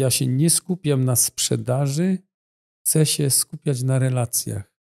 Ja się nie skupiam na sprzedaży, chcę się skupiać na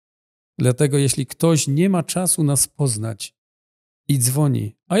relacjach. Dlatego jeśli ktoś nie ma czasu nas poznać i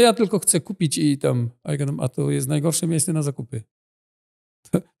dzwoni, a ja tylko chcę kupić a to jest najgorsze miejsce na zakupy.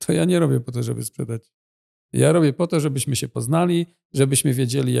 To ja nie robię po to, żeby sprzedać. Ja robię po to, żebyśmy się poznali, żebyśmy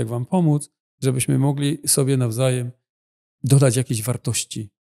wiedzieli, jak wam pomóc, żebyśmy mogli sobie nawzajem dodać jakieś wartości.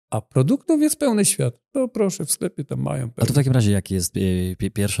 A produktów jest pełny świat. To proszę, w sklepie tam mają. A to w takim razie jakie jest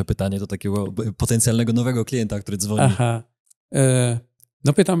pierwsze pytanie do takiego potencjalnego nowego klienta, który dzwoni?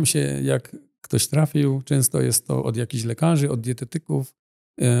 No pytam się, jak ktoś trafił. Często jest to od jakichś lekarzy, od dietetyków,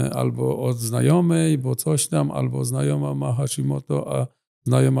 albo od znajomej, bo coś tam, albo znajoma ma Hashimoto, a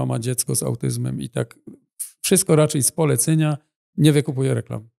znajoma ma dziecko z autyzmem i tak wszystko raczej z polecenia. Nie wykupuję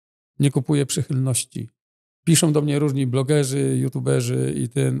reklam. Nie kupuję przychylności. Piszą do mnie różni blogerzy, youtuberzy i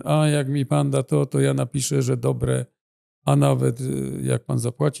jak mi pan da to ja napiszę, że dobre, a nawet jak pan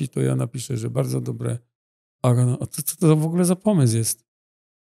zapłaci, to ja napiszę, że bardzo dobre. A co to w ogóle za pomysł jest?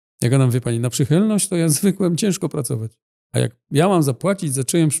 Jak nam wie pani, na przychylność, to ja zwykłem ciężko pracować. A jak ja mam zapłacić za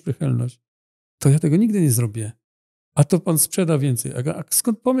czyjąś przychylność, to ja tego nigdy nie zrobię. A to pan sprzeda więcej. A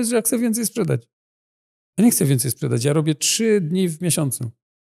skąd pomysł, że ja chcę więcej sprzedać? Ja nie chcę więcej sprzedać. Ja robię 3 dni w miesiącu.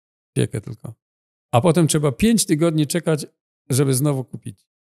 Piekę tylko. A potem trzeba 5 tygodni czekać, żeby znowu kupić.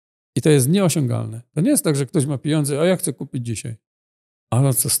 I to jest nieosiągalne. To nie jest tak, że ktoś ma pieniądze, a ja chcę kupić dzisiaj. A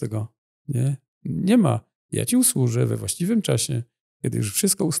no co z tego? Nie ma. Ja ci usłużę we właściwym czasie, kiedy już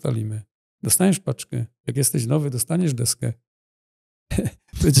wszystko ustalimy. Dostaniesz paczkę. Jak jesteś nowy, dostaniesz deskę.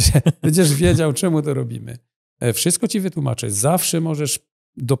 Będziesz wiedział, czemu to robimy. Wszystko ci wytłumaczę. Zawsze możesz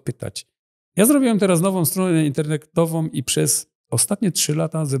dopytać. Ja zrobiłem teraz nową stronę internetową i przez ostatnie 3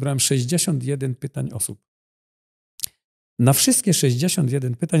 lata zebrałem 61 pytań osób. Na wszystkie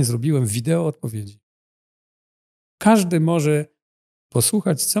 61 pytań zrobiłem wideo odpowiedzi. Każdy może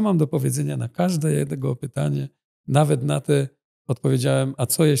posłuchać, co mam do powiedzenia na każde jednego pytanie. Nawet na te odpowiedziałem, a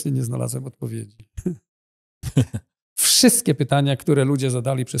co jeśli nie znalazłem odpowiedzi? Wszystkie pytania, które ludzie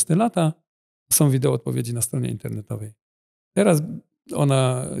zadali przez te lata, są wideo odpowiedzi na stronie internetowej. Teraz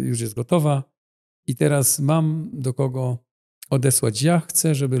ona już jest gotowa i teraz mam do kogo odesłać. Ja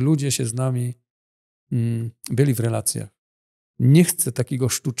chcę, żeby ludzie się z nami byli w relacjach. Nie chcę takiego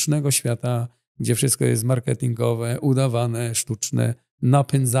sztucznego świata, gdzie wszystko jest marketingowe, udawane, sztuczne,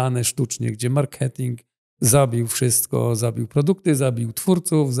 napędzane sztucznie, gdzie marketing zabił wszystko, zabił produkty, zabił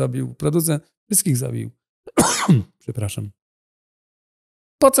twórców, zabił producentów, wszystkich zabił. Przepraszam.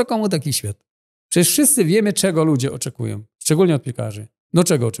 Po co komu taki świat? Przecież wszyscy wiemy, czego ludzie oczekują, szczególnie od piekarzy. No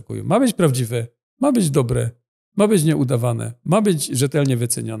czego oczekują? Ma być prawdziwe, ma być dobre, ma być nieudawane, ma być rzetelnie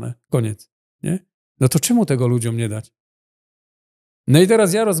wycenione. Koniec. Nie? No to czemu tego ludziom nie dać? No i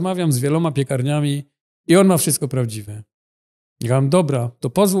teraz ja rozmawiam z wieloma piekarniami i on ma wszystko prawdziwe. Ja mówię, dobra, to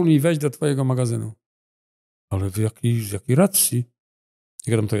pozwól mi wejść do twojego magazynu. Ale z jakiej racji?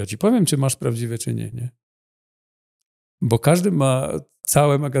 Ja mówię, to ja ci powiem, czy masz prawdziwe, czy nie, nie? Bo każdy ma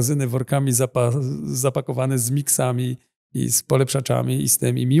całe magazyny workami zapakowane z miksami i z polepszaczami i z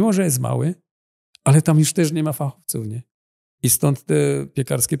tym. I mimo, że jest mały, ale tam już też nie ma fachowców, nie? I stąd te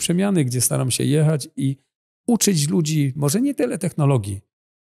piekarskie przemiany, gdzie staram się jechać i uczyć ludzi, może nie tyle technologii,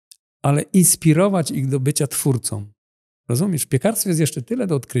 ale inspirować ich do bycia twórcą. Rozumiesz? W piekarstwie jest jeszcze tyle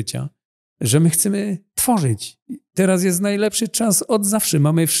do odkrycia, że my chcemy tworzyć. Teraz jest najlepszy czas od zawsze.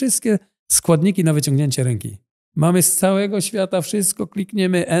 Mamy wszystkie składniki na wyciągnięcie ręki. Mamy z całego świata wszystko,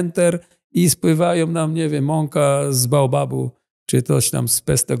 klikniemy Enter i spływają nam, nie wiem, mąka z baobabu, czy coś tam z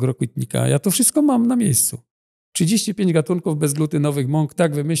pestek rokitnika. Ja to wszystko mam na miejscu. 35 gatunków bezglutenowych mąk,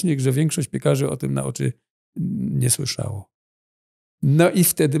 tak wymyślnych, że większość piekarzy o tym na oczy nie słyszało. No i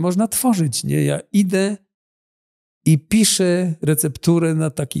wtedy można tworzyć, nie? Ja idę i piszę recepturę na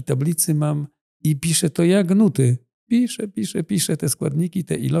takiej tablicy mam i piszę to jak nuty. Piszę te składniki,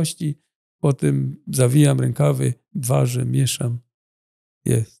 te ilości, potem zawijam rękawy, ważę, mieszam.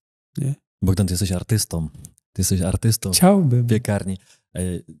 Jest, nie? Bogdan, ty jesteś artystą. Chciałbym. Piekarni.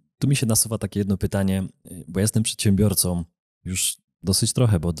 Tu mi się nasuwa takie jedno pytanie, bo ja jestem przedsiębiorcą już dosyć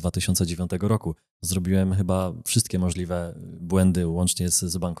trochę, bo od 2009 roku zrobiłem chyba wszystkie możliwe błędy, łącznie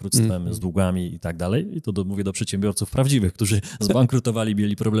z bankructwem, z długami i tak dalej. I to mówię do przedsiębiorców prawdziwych, którzy zbankrutowali,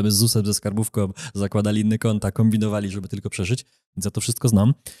 mieli problemy z ZUS-em, ze skarbówką, zakładali inne konta, kombinowali, żeby tylko przeżyć. Więc ja to wszystko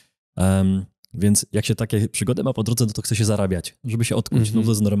znam. Więc jak się takie przygody ma po drodze, no to chce się zarabiać, żeby się odkuć. No to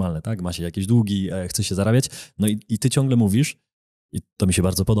jest normalne, tak? Ma się jakieś długi, chce się zarabiać. No i ty ciągle mówisz, i to mi się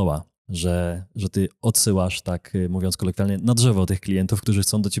bardzo podoba, że ty odsyłasz, tak mówiąc kolokwialnie, na drzewo tych klientów, którzy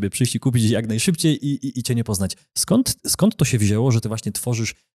chcą do ciebie przyjść i kupić jak najszybciej i cię nie poznać. Skąd to się wzięło, że ty właśnie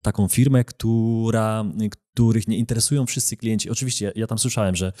tworzysz taką firmę, których nie interesują wszyscy klienci? Oczywiście ja tam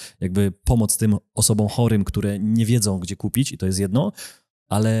słyszałem, że jakby pomoc tym osobom chorym, które nie wiedzą, gdzie kupić, i to jest jedno,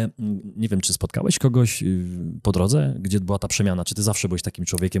 ale nie wiem, czy spotkałeś kogoś po drodze, gdzie była ta przemiana? Czy ty zawsze byłeś takim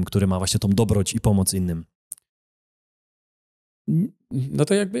człowiekiem, który ma właśnie tą dobroć i pomoc innym? No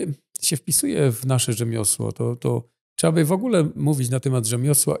to jakby się wpisuje w nasze rzemiosło. To trzeba by w ogóle mówić na temat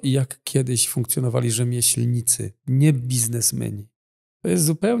rzemiosła i jak kiedyś funkcjonowali rzemieślnicy, nie biznesmeni. To jest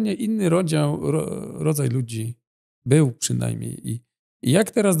zupełnie inny rodzaj ludzi. Był przynajmniej. I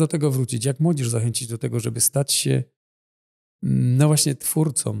jak teraz do tego wrócić? Jak młodzież zachęcić do tego, żeby stać się no właśnie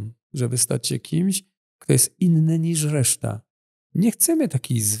twórcą, żeby stać się kimś, kto jest inny niż reszta. Nie chcemy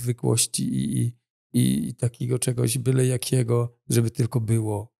takiej zwykłości i takiego czegoś byle jakiego, żeby tylko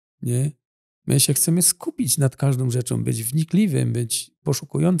było, nie? My się chcemy skupić nad każdą rzeczą, być wnikliwym, być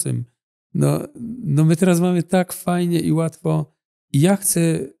poszukującym. No my teraz mamy tak fajnie i łatwo i ja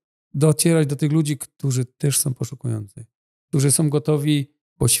chcę docierać do tych ludzi, którzy też są poszukujący, którzy są gotowi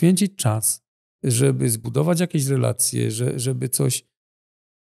poświęcić czas, żeby zbudować jakieś relacje, żeby coś...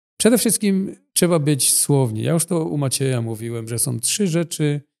 Przede wszystkim trzeba być słowni. Ja już to u Macieja mówiłem, że są 3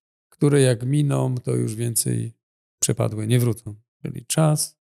 rzeczy, które jak miną, to już więcej przepadły, nie wrócą. Czyli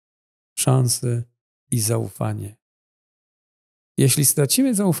czas, szanse i zaufanie. Jeśli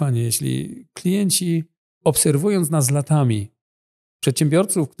stracimy zaufanie, jeśli klienci obserwując nas latami,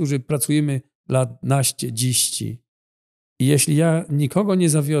 przedsiębiorców, którzy pracujemy lat naście, dziesięć, i jeśli ja nikogo nie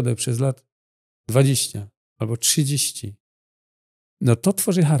zawiodę przez lat 20 albo 30, no to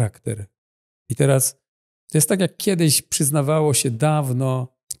tworzy charakter. I teraz to jest tak, jak kiedyś przyznawało się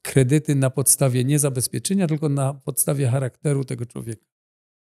dawno kredyty na podstawie nie zabezpieczenia, tylko na podstawie charakteru tego człowieka.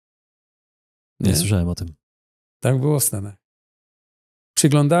 Nie słyszałem o tym. Tak było w Stanach.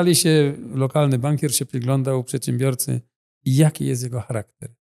 Przyglądali się, lokalny bankier się przyglądał przedsiębiorcy, jaki jest jego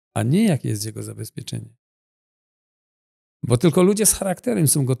charakter, a nie jakie jest jego zabezpieczenie. Bo tylko ludzie z charakterem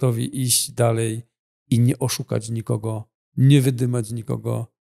są gotowi iść dalej i nie oszukać nikogo, nie wydymać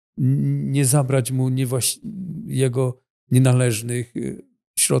nikogo, nie zabrać mu jego nienależnych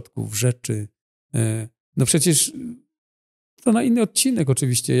środków, rzeczy. No przecież to na inny odcinek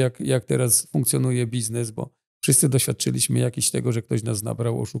oczywiście, jak teraz funkcjonuje biznes, bo wszyscy doświadczyliśmy jakiś tego, że ktoś nas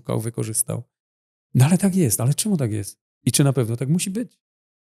nabrał, oszukał, wykorzystał. No ale tak jest. Ale czemu tak jest? I czy na pewno tak musi być?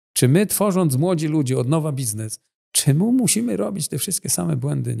 Czy my, tworząc młodzi ludzie od nowa biznes, czemu musimy robić te wszystkie same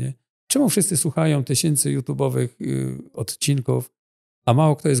błędy, nie? Czemu wszyscy słuchają tysięcy YouTube'owych odcinków, a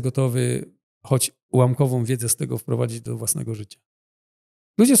mało kto jest gotowy choć ułamkową wiedzę z tego wprowadzić do własnego życia?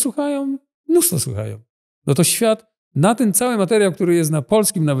 Ludzie słuchają Mnóstwo słuchają. No to świat, na ten cały materiał, który jest na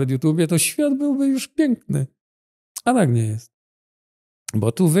polskim nawet YouTubie, to świat byłby już piękny. A tak nie jest.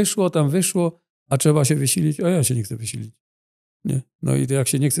 Bo tu wyszło, tam wyszło, a trzeba się wysilić, a ja się nie chcę wysilić. Nie. No i jak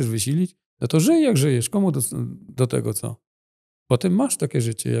się nie chcesz wysilić, no to żyj jak żyjesz. Komu do tego co? Potem masz takie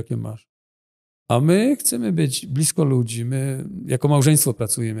życie, jakie masz. A my chcemy być blisko ludzi. My jako małżeństwo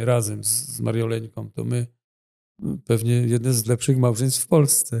pracujemy razem z Marioleńką. To my pewnie jedne z lepszych małżeństw w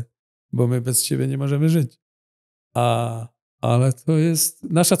Polsce, bo my bez siebie nie możemy żyć. Ale to jest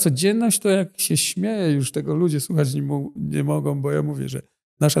nasza codzienność, to jak się śmieję, już tego ludzie słuchać nie mogą, bo ja mówię, że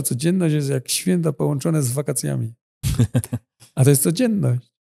nasza codzienność jest jak święta połączone z wakacjami. A to jest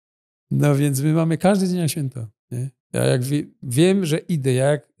codzienność. No więc my mamy każdy dzień jak święto. Nie? Ja jak wiem, że idę,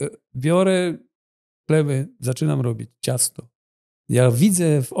 jak biorę chleby, zaczynam robić ciasto. Ja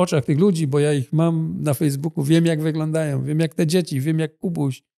widzę w oczach tych ludzi, bo ja ich mam na Facebooku, wiem jak wyglądają, wiem jak te dzieci, wiem jak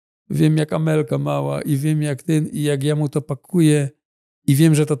Kubuś, wiem jak Amelka mała i wiem jak ten i jak ja mu to pakuję i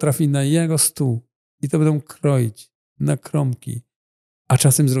wiem, że to trafi na jego stół i to będą kroić na kromki. A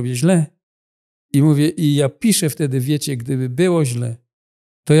czasem zrobię źle i mówię, i ja piszę wtedy, wiecie, gdyby było źle,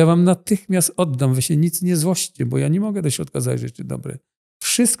 to ja wam natychmiast oddam, wy się nic nie złośćcie, bo ja nie mogę do środka zajrzeć, czy dobre.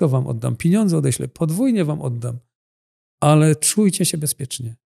 Wszystko wam oddam, pieniądze odeślę, podwójnie wam oddam, ale czujcie się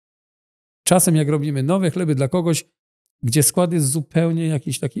bezpiecznie. Czasem jak robimy nowe chleby dla kogoś, gdzie skład jest zupełnie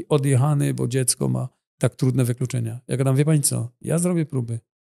jakiś taki odjechany, bo dziecko ma tak trudne wykluczenia. Ja gadam, wie pani co, ja zrobię próby.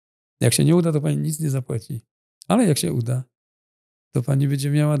 Jak się nie uda, to pani nic nie zapłaci. Ale jak się uda, to pani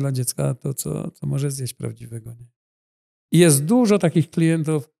będzie miała dla dziecka to, co może zjeść prawdziwego. Nie? I jest dużo takich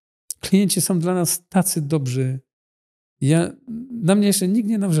klientów. Klienci są dla nas tacy dobrzy. Na mnie jeszcze nikt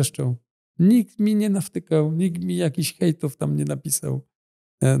nie nawrzeszczał. Nikt mi nie nawtykał. Nikt mi jakichś hejtów tam nie napisał.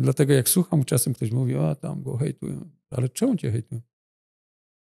 Dlatego jak słucham, czasem ktoś mówi, a tam go hejtują. Ale czemu cię hejtują?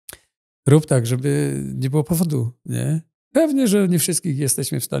 Rób tak, żeby nie było powodu. Nie? Pewnie, że nie wszystkich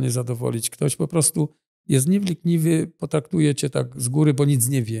jesteśmy w stanie zadowolić. Ktoś po prostu jest niewnikliwy, potraktuje cię tak z góry, bo nic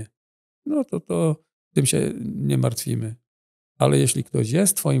nie wie. No to tym się nie martwimy. Ale jeśli ktoś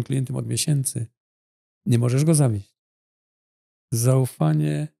jest twoim klientem od miesięcy, nie możesz go zawieść.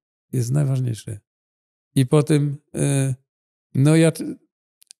 Zaufanie jest najważniejsze. I potem,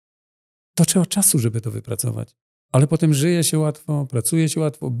 to trzeba czasu, żeby to wypracować. Ale potem żyje się łatwo, pracuje się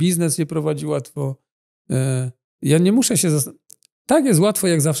łatwo, biznes się prowadzi łatwo. Ja nie muszę się tak jest łatwo,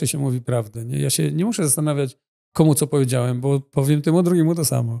 jak zawsze się mówi prawdę. Nie? Ja się nie muszę zastanawiać, komu co powiedziałem, bo powiem temu drugiemu to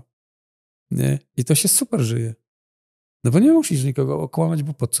samo. Nie? I to się super żyje. No bo nie musisz nikogo okłamać,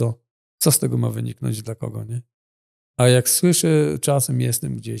 bo po co? Co z tego ma wyniknąć dla kogo, nie? A jak słyszę, czasem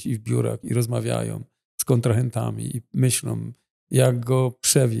jestem gdzieś i w biurach i rozmawiają z kontrahentami i myślą, jak go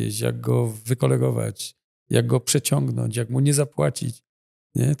przewieźć, jak go wykolegować, jak go przeciągnąć, jak mu nie zapłacić.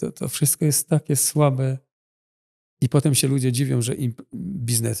 Nie? To wszystko jest takie słabe. I potem się ludzie dziwią, że im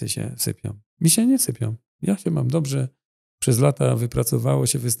biznesy się sypią. Mi się nie sypią. Ja się mam dobrze. Przez lata wypracowało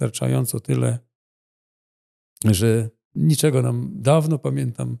się wystarczająco tyle, że niczego nam dawno,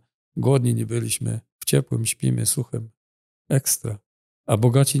 pamiętam, głodni nie byliśmy. W ciepłym śpimy, suchym. Ekstra. A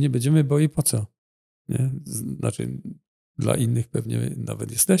bogaci nie będziemy, bo i po co? Nie? Znaczy, dla innych pewnie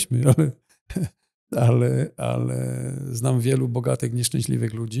nawet jesteśmy, ale znam wielu bogatych,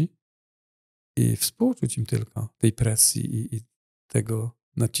 nieszczęśliwych ludzi i współczuć im tylko tej presji i tego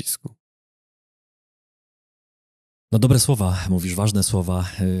nacisku. No dobre słowa, mówisz ważne słowa.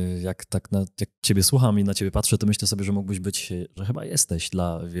 Jak ciebie słucham i na ciebie patrzę, to myślę sobie, że mógłbyś być, że chyba jesteś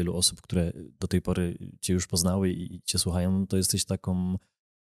dla wielu osób, które do tej pory cię już poznały i cię słuchają, to jesteś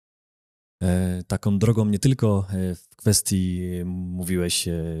taką drogą nie tylko w kwestii, mówiłeś,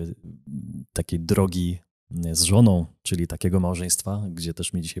 takiej drogi z żoną, czyli takiego małżeństwa, gdzie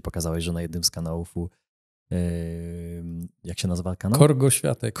też mi dzisiaj pokazałeś, że na jednym z kanałów jak się nazywa kanał?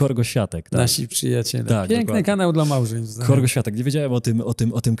 Korgoświatek. Tak. Nasi przyjaciele. Tak, piękny dokładnie. Kanał dla małżeństw. Korgoświatek. Nie wiedziałem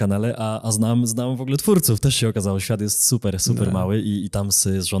o tym kanale, a znam w ogóle twórców. Też się okazało, świat jest super mały i tam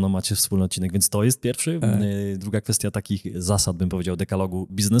z żoną macie wspólny odcinek, więc to jest pierwszy. Druga kwestia takich zasad, bym powiedział, dekalogu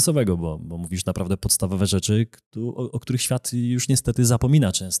biznesowego, bo mówisz naprawdę podstawowe rzeczy, o których świat już niestety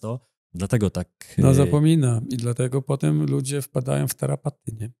zapomina często. Dlatego tak... No zapomina i dlatego potem ludzie wpadają w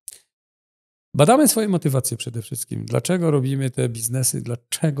tarapaty, nie? Badamy swoje motywacje przede wszystkim. Dlaczego robimy te biznesy?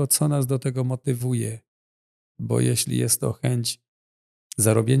 Dlaczego? Co nas do tego motywuje? Bo jeśli jest to chęć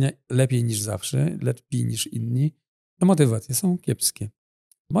zarobienia lepiej niż zawsze, lepiej niż inni, to motywacje są kiepskie.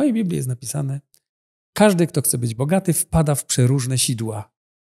 W mojej Biblii jest napisane: każdy, kto chce być bogaty, wpada w przeróżne sidła.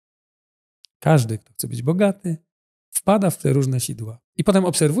 Każdy, kto chce być bogaty, wpada w przeróżne sidła. I potem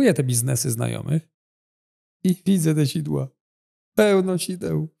obserwuję te biznesy znajomych i widzę te sidła. Pełno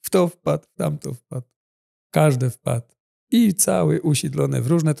sideł. W to wpadł, w tamto wpadł. Każdy wpadł. I cały usidlony w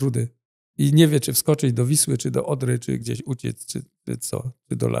różne trudy. I nie wie, czy wskoczyć do Wisły, czy do Odry, czy gdzieś uciec, czy co,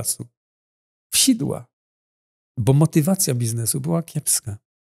 czy do lasu. W sidła. Bo motywacja biznesu była kiepska.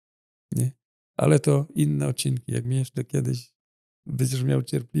 Nie? Ale to inne odcinki. Jak mnie jeszcze kiedyś będziesz miał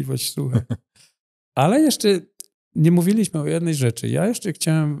cierpliwość, słuchaj. Ale jeszcze nie mówiliśmy o jednej rzeczy. Ja jeszcze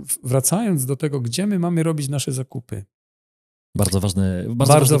chciałem, wracając do tego, gdzie my mamy robić nasze zakupy. Bardzo ważne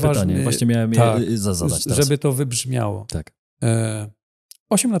pytanie. Właśnie miałem je zadać teraz. Żeby to wybrzmiało. Tak.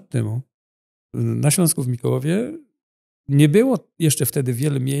 8 lat temu na Śląsku w Mikołowie nie było jeszcze wtedy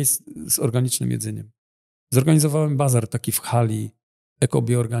wiele miejsc z organicznym jedzeniem. Zorganizowałem bazar taki w hali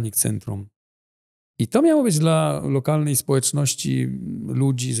Eko-Bioorganik Centrum. I to miało być dla lokalnej społeczności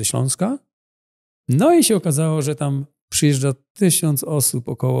ludzi ze Śląska. No i się okazało, że tam przyjeżdża 1000 osób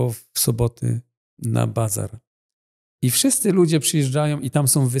około w soboty na bazar. I wszyscy ludzie przyjeżdżają i tam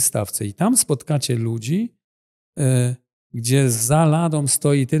są wystawcy. I tam spotkacie ludzi, gdzie za ladą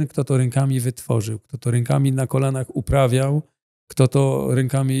stoi ten, kto to rękami wytworzył, kto to rękami na kolanach uprawiał, kto to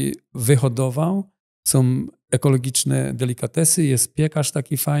rękami wyhodował. Są ekologiczne delikatesy, jest piekarz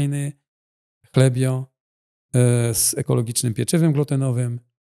taki fajny, chlebio z ekologicznym pieczywem glutenowym.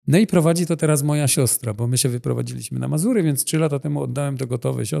 No i prowadzi to teraz moja siostra, bo my się wyprowadziliśmy na Mazury, więc 3 lata temu oddałem to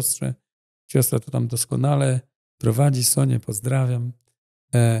gotowe siostrze. Siostra to tam doskonale prowadzi. Sonię pozdrawiam.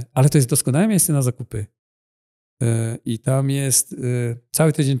 Ale to jest doskonałe miejsce na zakupy. I tam jest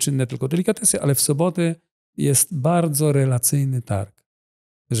cały tydzień czynne tylko delikatesy, ale w soboty jest bardzo relacyjny targ.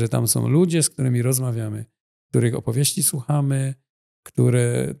 Że tam są ludzie, z którymi rozmawiamy, których opowieści słuchamy,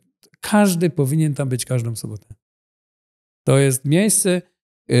 które każdy powinien tam być każdą sobotę. To jest miejsce,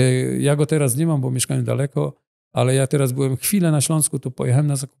 ja go teraz nie mam, bo mieszkam daleko, ale ja teraz byłem chwilę na Śląsku, to pojechałem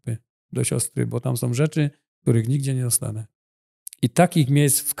na zakupy do siostry, bo tam są rzeczy, których nigdzie nie dostanę. I takich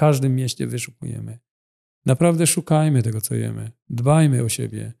miejsc w każdym mieście wyszukujemy. Naprawdę szukajmy tego, co jemy. Dbajmy o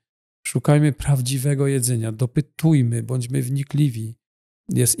siebie. Szukajmy prawdziwego jedzenia. Dopytujmy, bądźmy wnikliwi.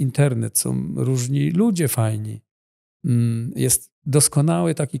 Jest internet, są różni ludzie fajni. Jest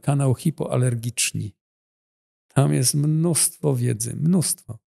doskonały taki kanał hipoalergiczni. Tam jest mnóstwo wiedzy,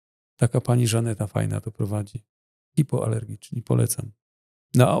 mnóstwo. Taka pani Żaneta fajna to prowadzi. Hipoalergiczni, polecam.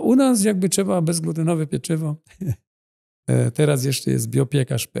 No a u nas jakby trzeba bezglutenowe pieczywo. Teraz jeszcze jest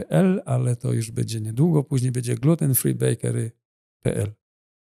biopiekarz.pl, ale to już będzie niedługo. Później będzie glutenfreebakery.pl.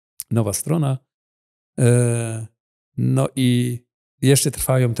 Nowa strona. No i jeszcze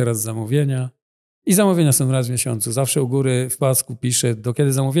trwają teraz zamówienia. I zamówienia są raz w miesiącu. Zawsze u góry w pasku piszę, do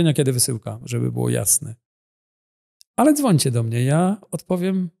kiedy zamówienia, kiedy wysyłka, żeby było jasne. Ale dzwońcie do mnie, ja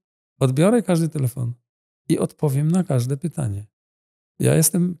odpowiem, odbiorę każdy telefon i odpowiem na każde pytanie. Ja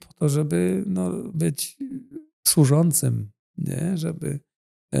jestem po to, żeby być służącym, nie? Żeby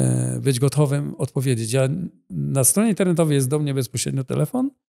być gotowym odpowiedzieć. Na stronie internetowej jest do mnie bezpośrednio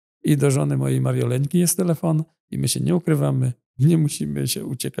telefon i do żony mojej Marioleńki jest telefon i my się nie ukrywamy, nie musimy się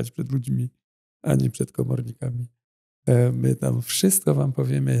uciekać przed ludźmi ani przed komornikami. My tam wszystko wam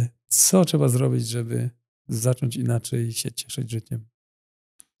powiemy, co trzeba zrobić, żeby zacząć inaczej się cieszyć życiem.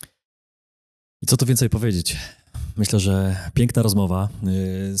 I co tu więcej powiedzieć? Myślę, że piękna rozmowa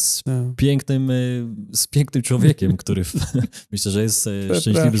z pięknym człowiekiem, który myślę, że jest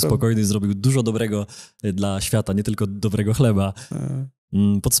szczęśliwy, spokojny i zrobił dużo dobrego dla świata, nie tylko dobrego chleba.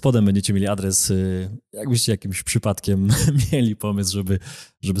 Pod spodem będziecie mieli adres, jakbyście jakimś przypadkiem mieli pomysł,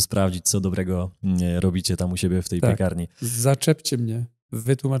 żeby sprawdzić, co dobrego robicie tam u siebie w tej piekarni. Zaczepcie mnie.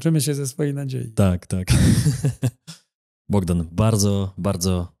 Wytłumaczymy się ze swojej nadziei. Tak. Bogdan, bardzo,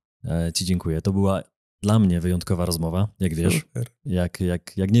 bardzo ci dziękuję. To była dla mnie wyjątkowa rozmowa, jak wiesz.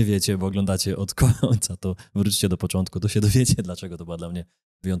 Jak nie wiecie, bo oglądacie od końca, to wróćcie do początku, to się dowiecie, dlaczego to była dla mnie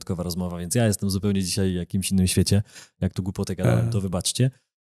wyjątkowa rozmowa. Więc ja jestem zupełnie dzisiaj w jakimś innym świecie. Jak tu głupotę gadałem, to wybaczcie.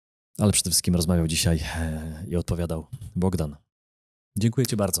 Ale przede wszystkim rozmawiał dzisiaj i odpowiadał Bogdan. Dziękuję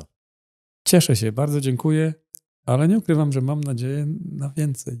ci bardzo. Cieszę się, bardzo dziękuję, ale nie ukrywam, że mam nadzieję na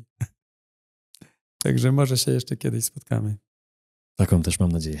więcej. Także może się jeszcze kiedyś spotkamy. Taką też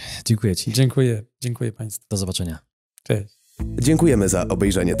mam nadzieję. Dziękuję ci. Dziękuję państwu. Do zobaczenia. Cześć. Dziękujemy za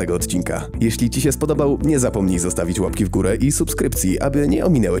obejrzenie tego odcinka. Jeśli ci się spodobał, nie zapomnij zostawić łapki w górę i subskrypcji, aby nie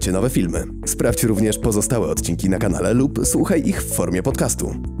ominęły cię nowe filmy. Sprawdź również pozostałe odcinki na kanale lub słuchaj ich w formie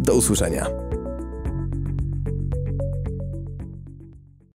podcastu. Do usłyszenia.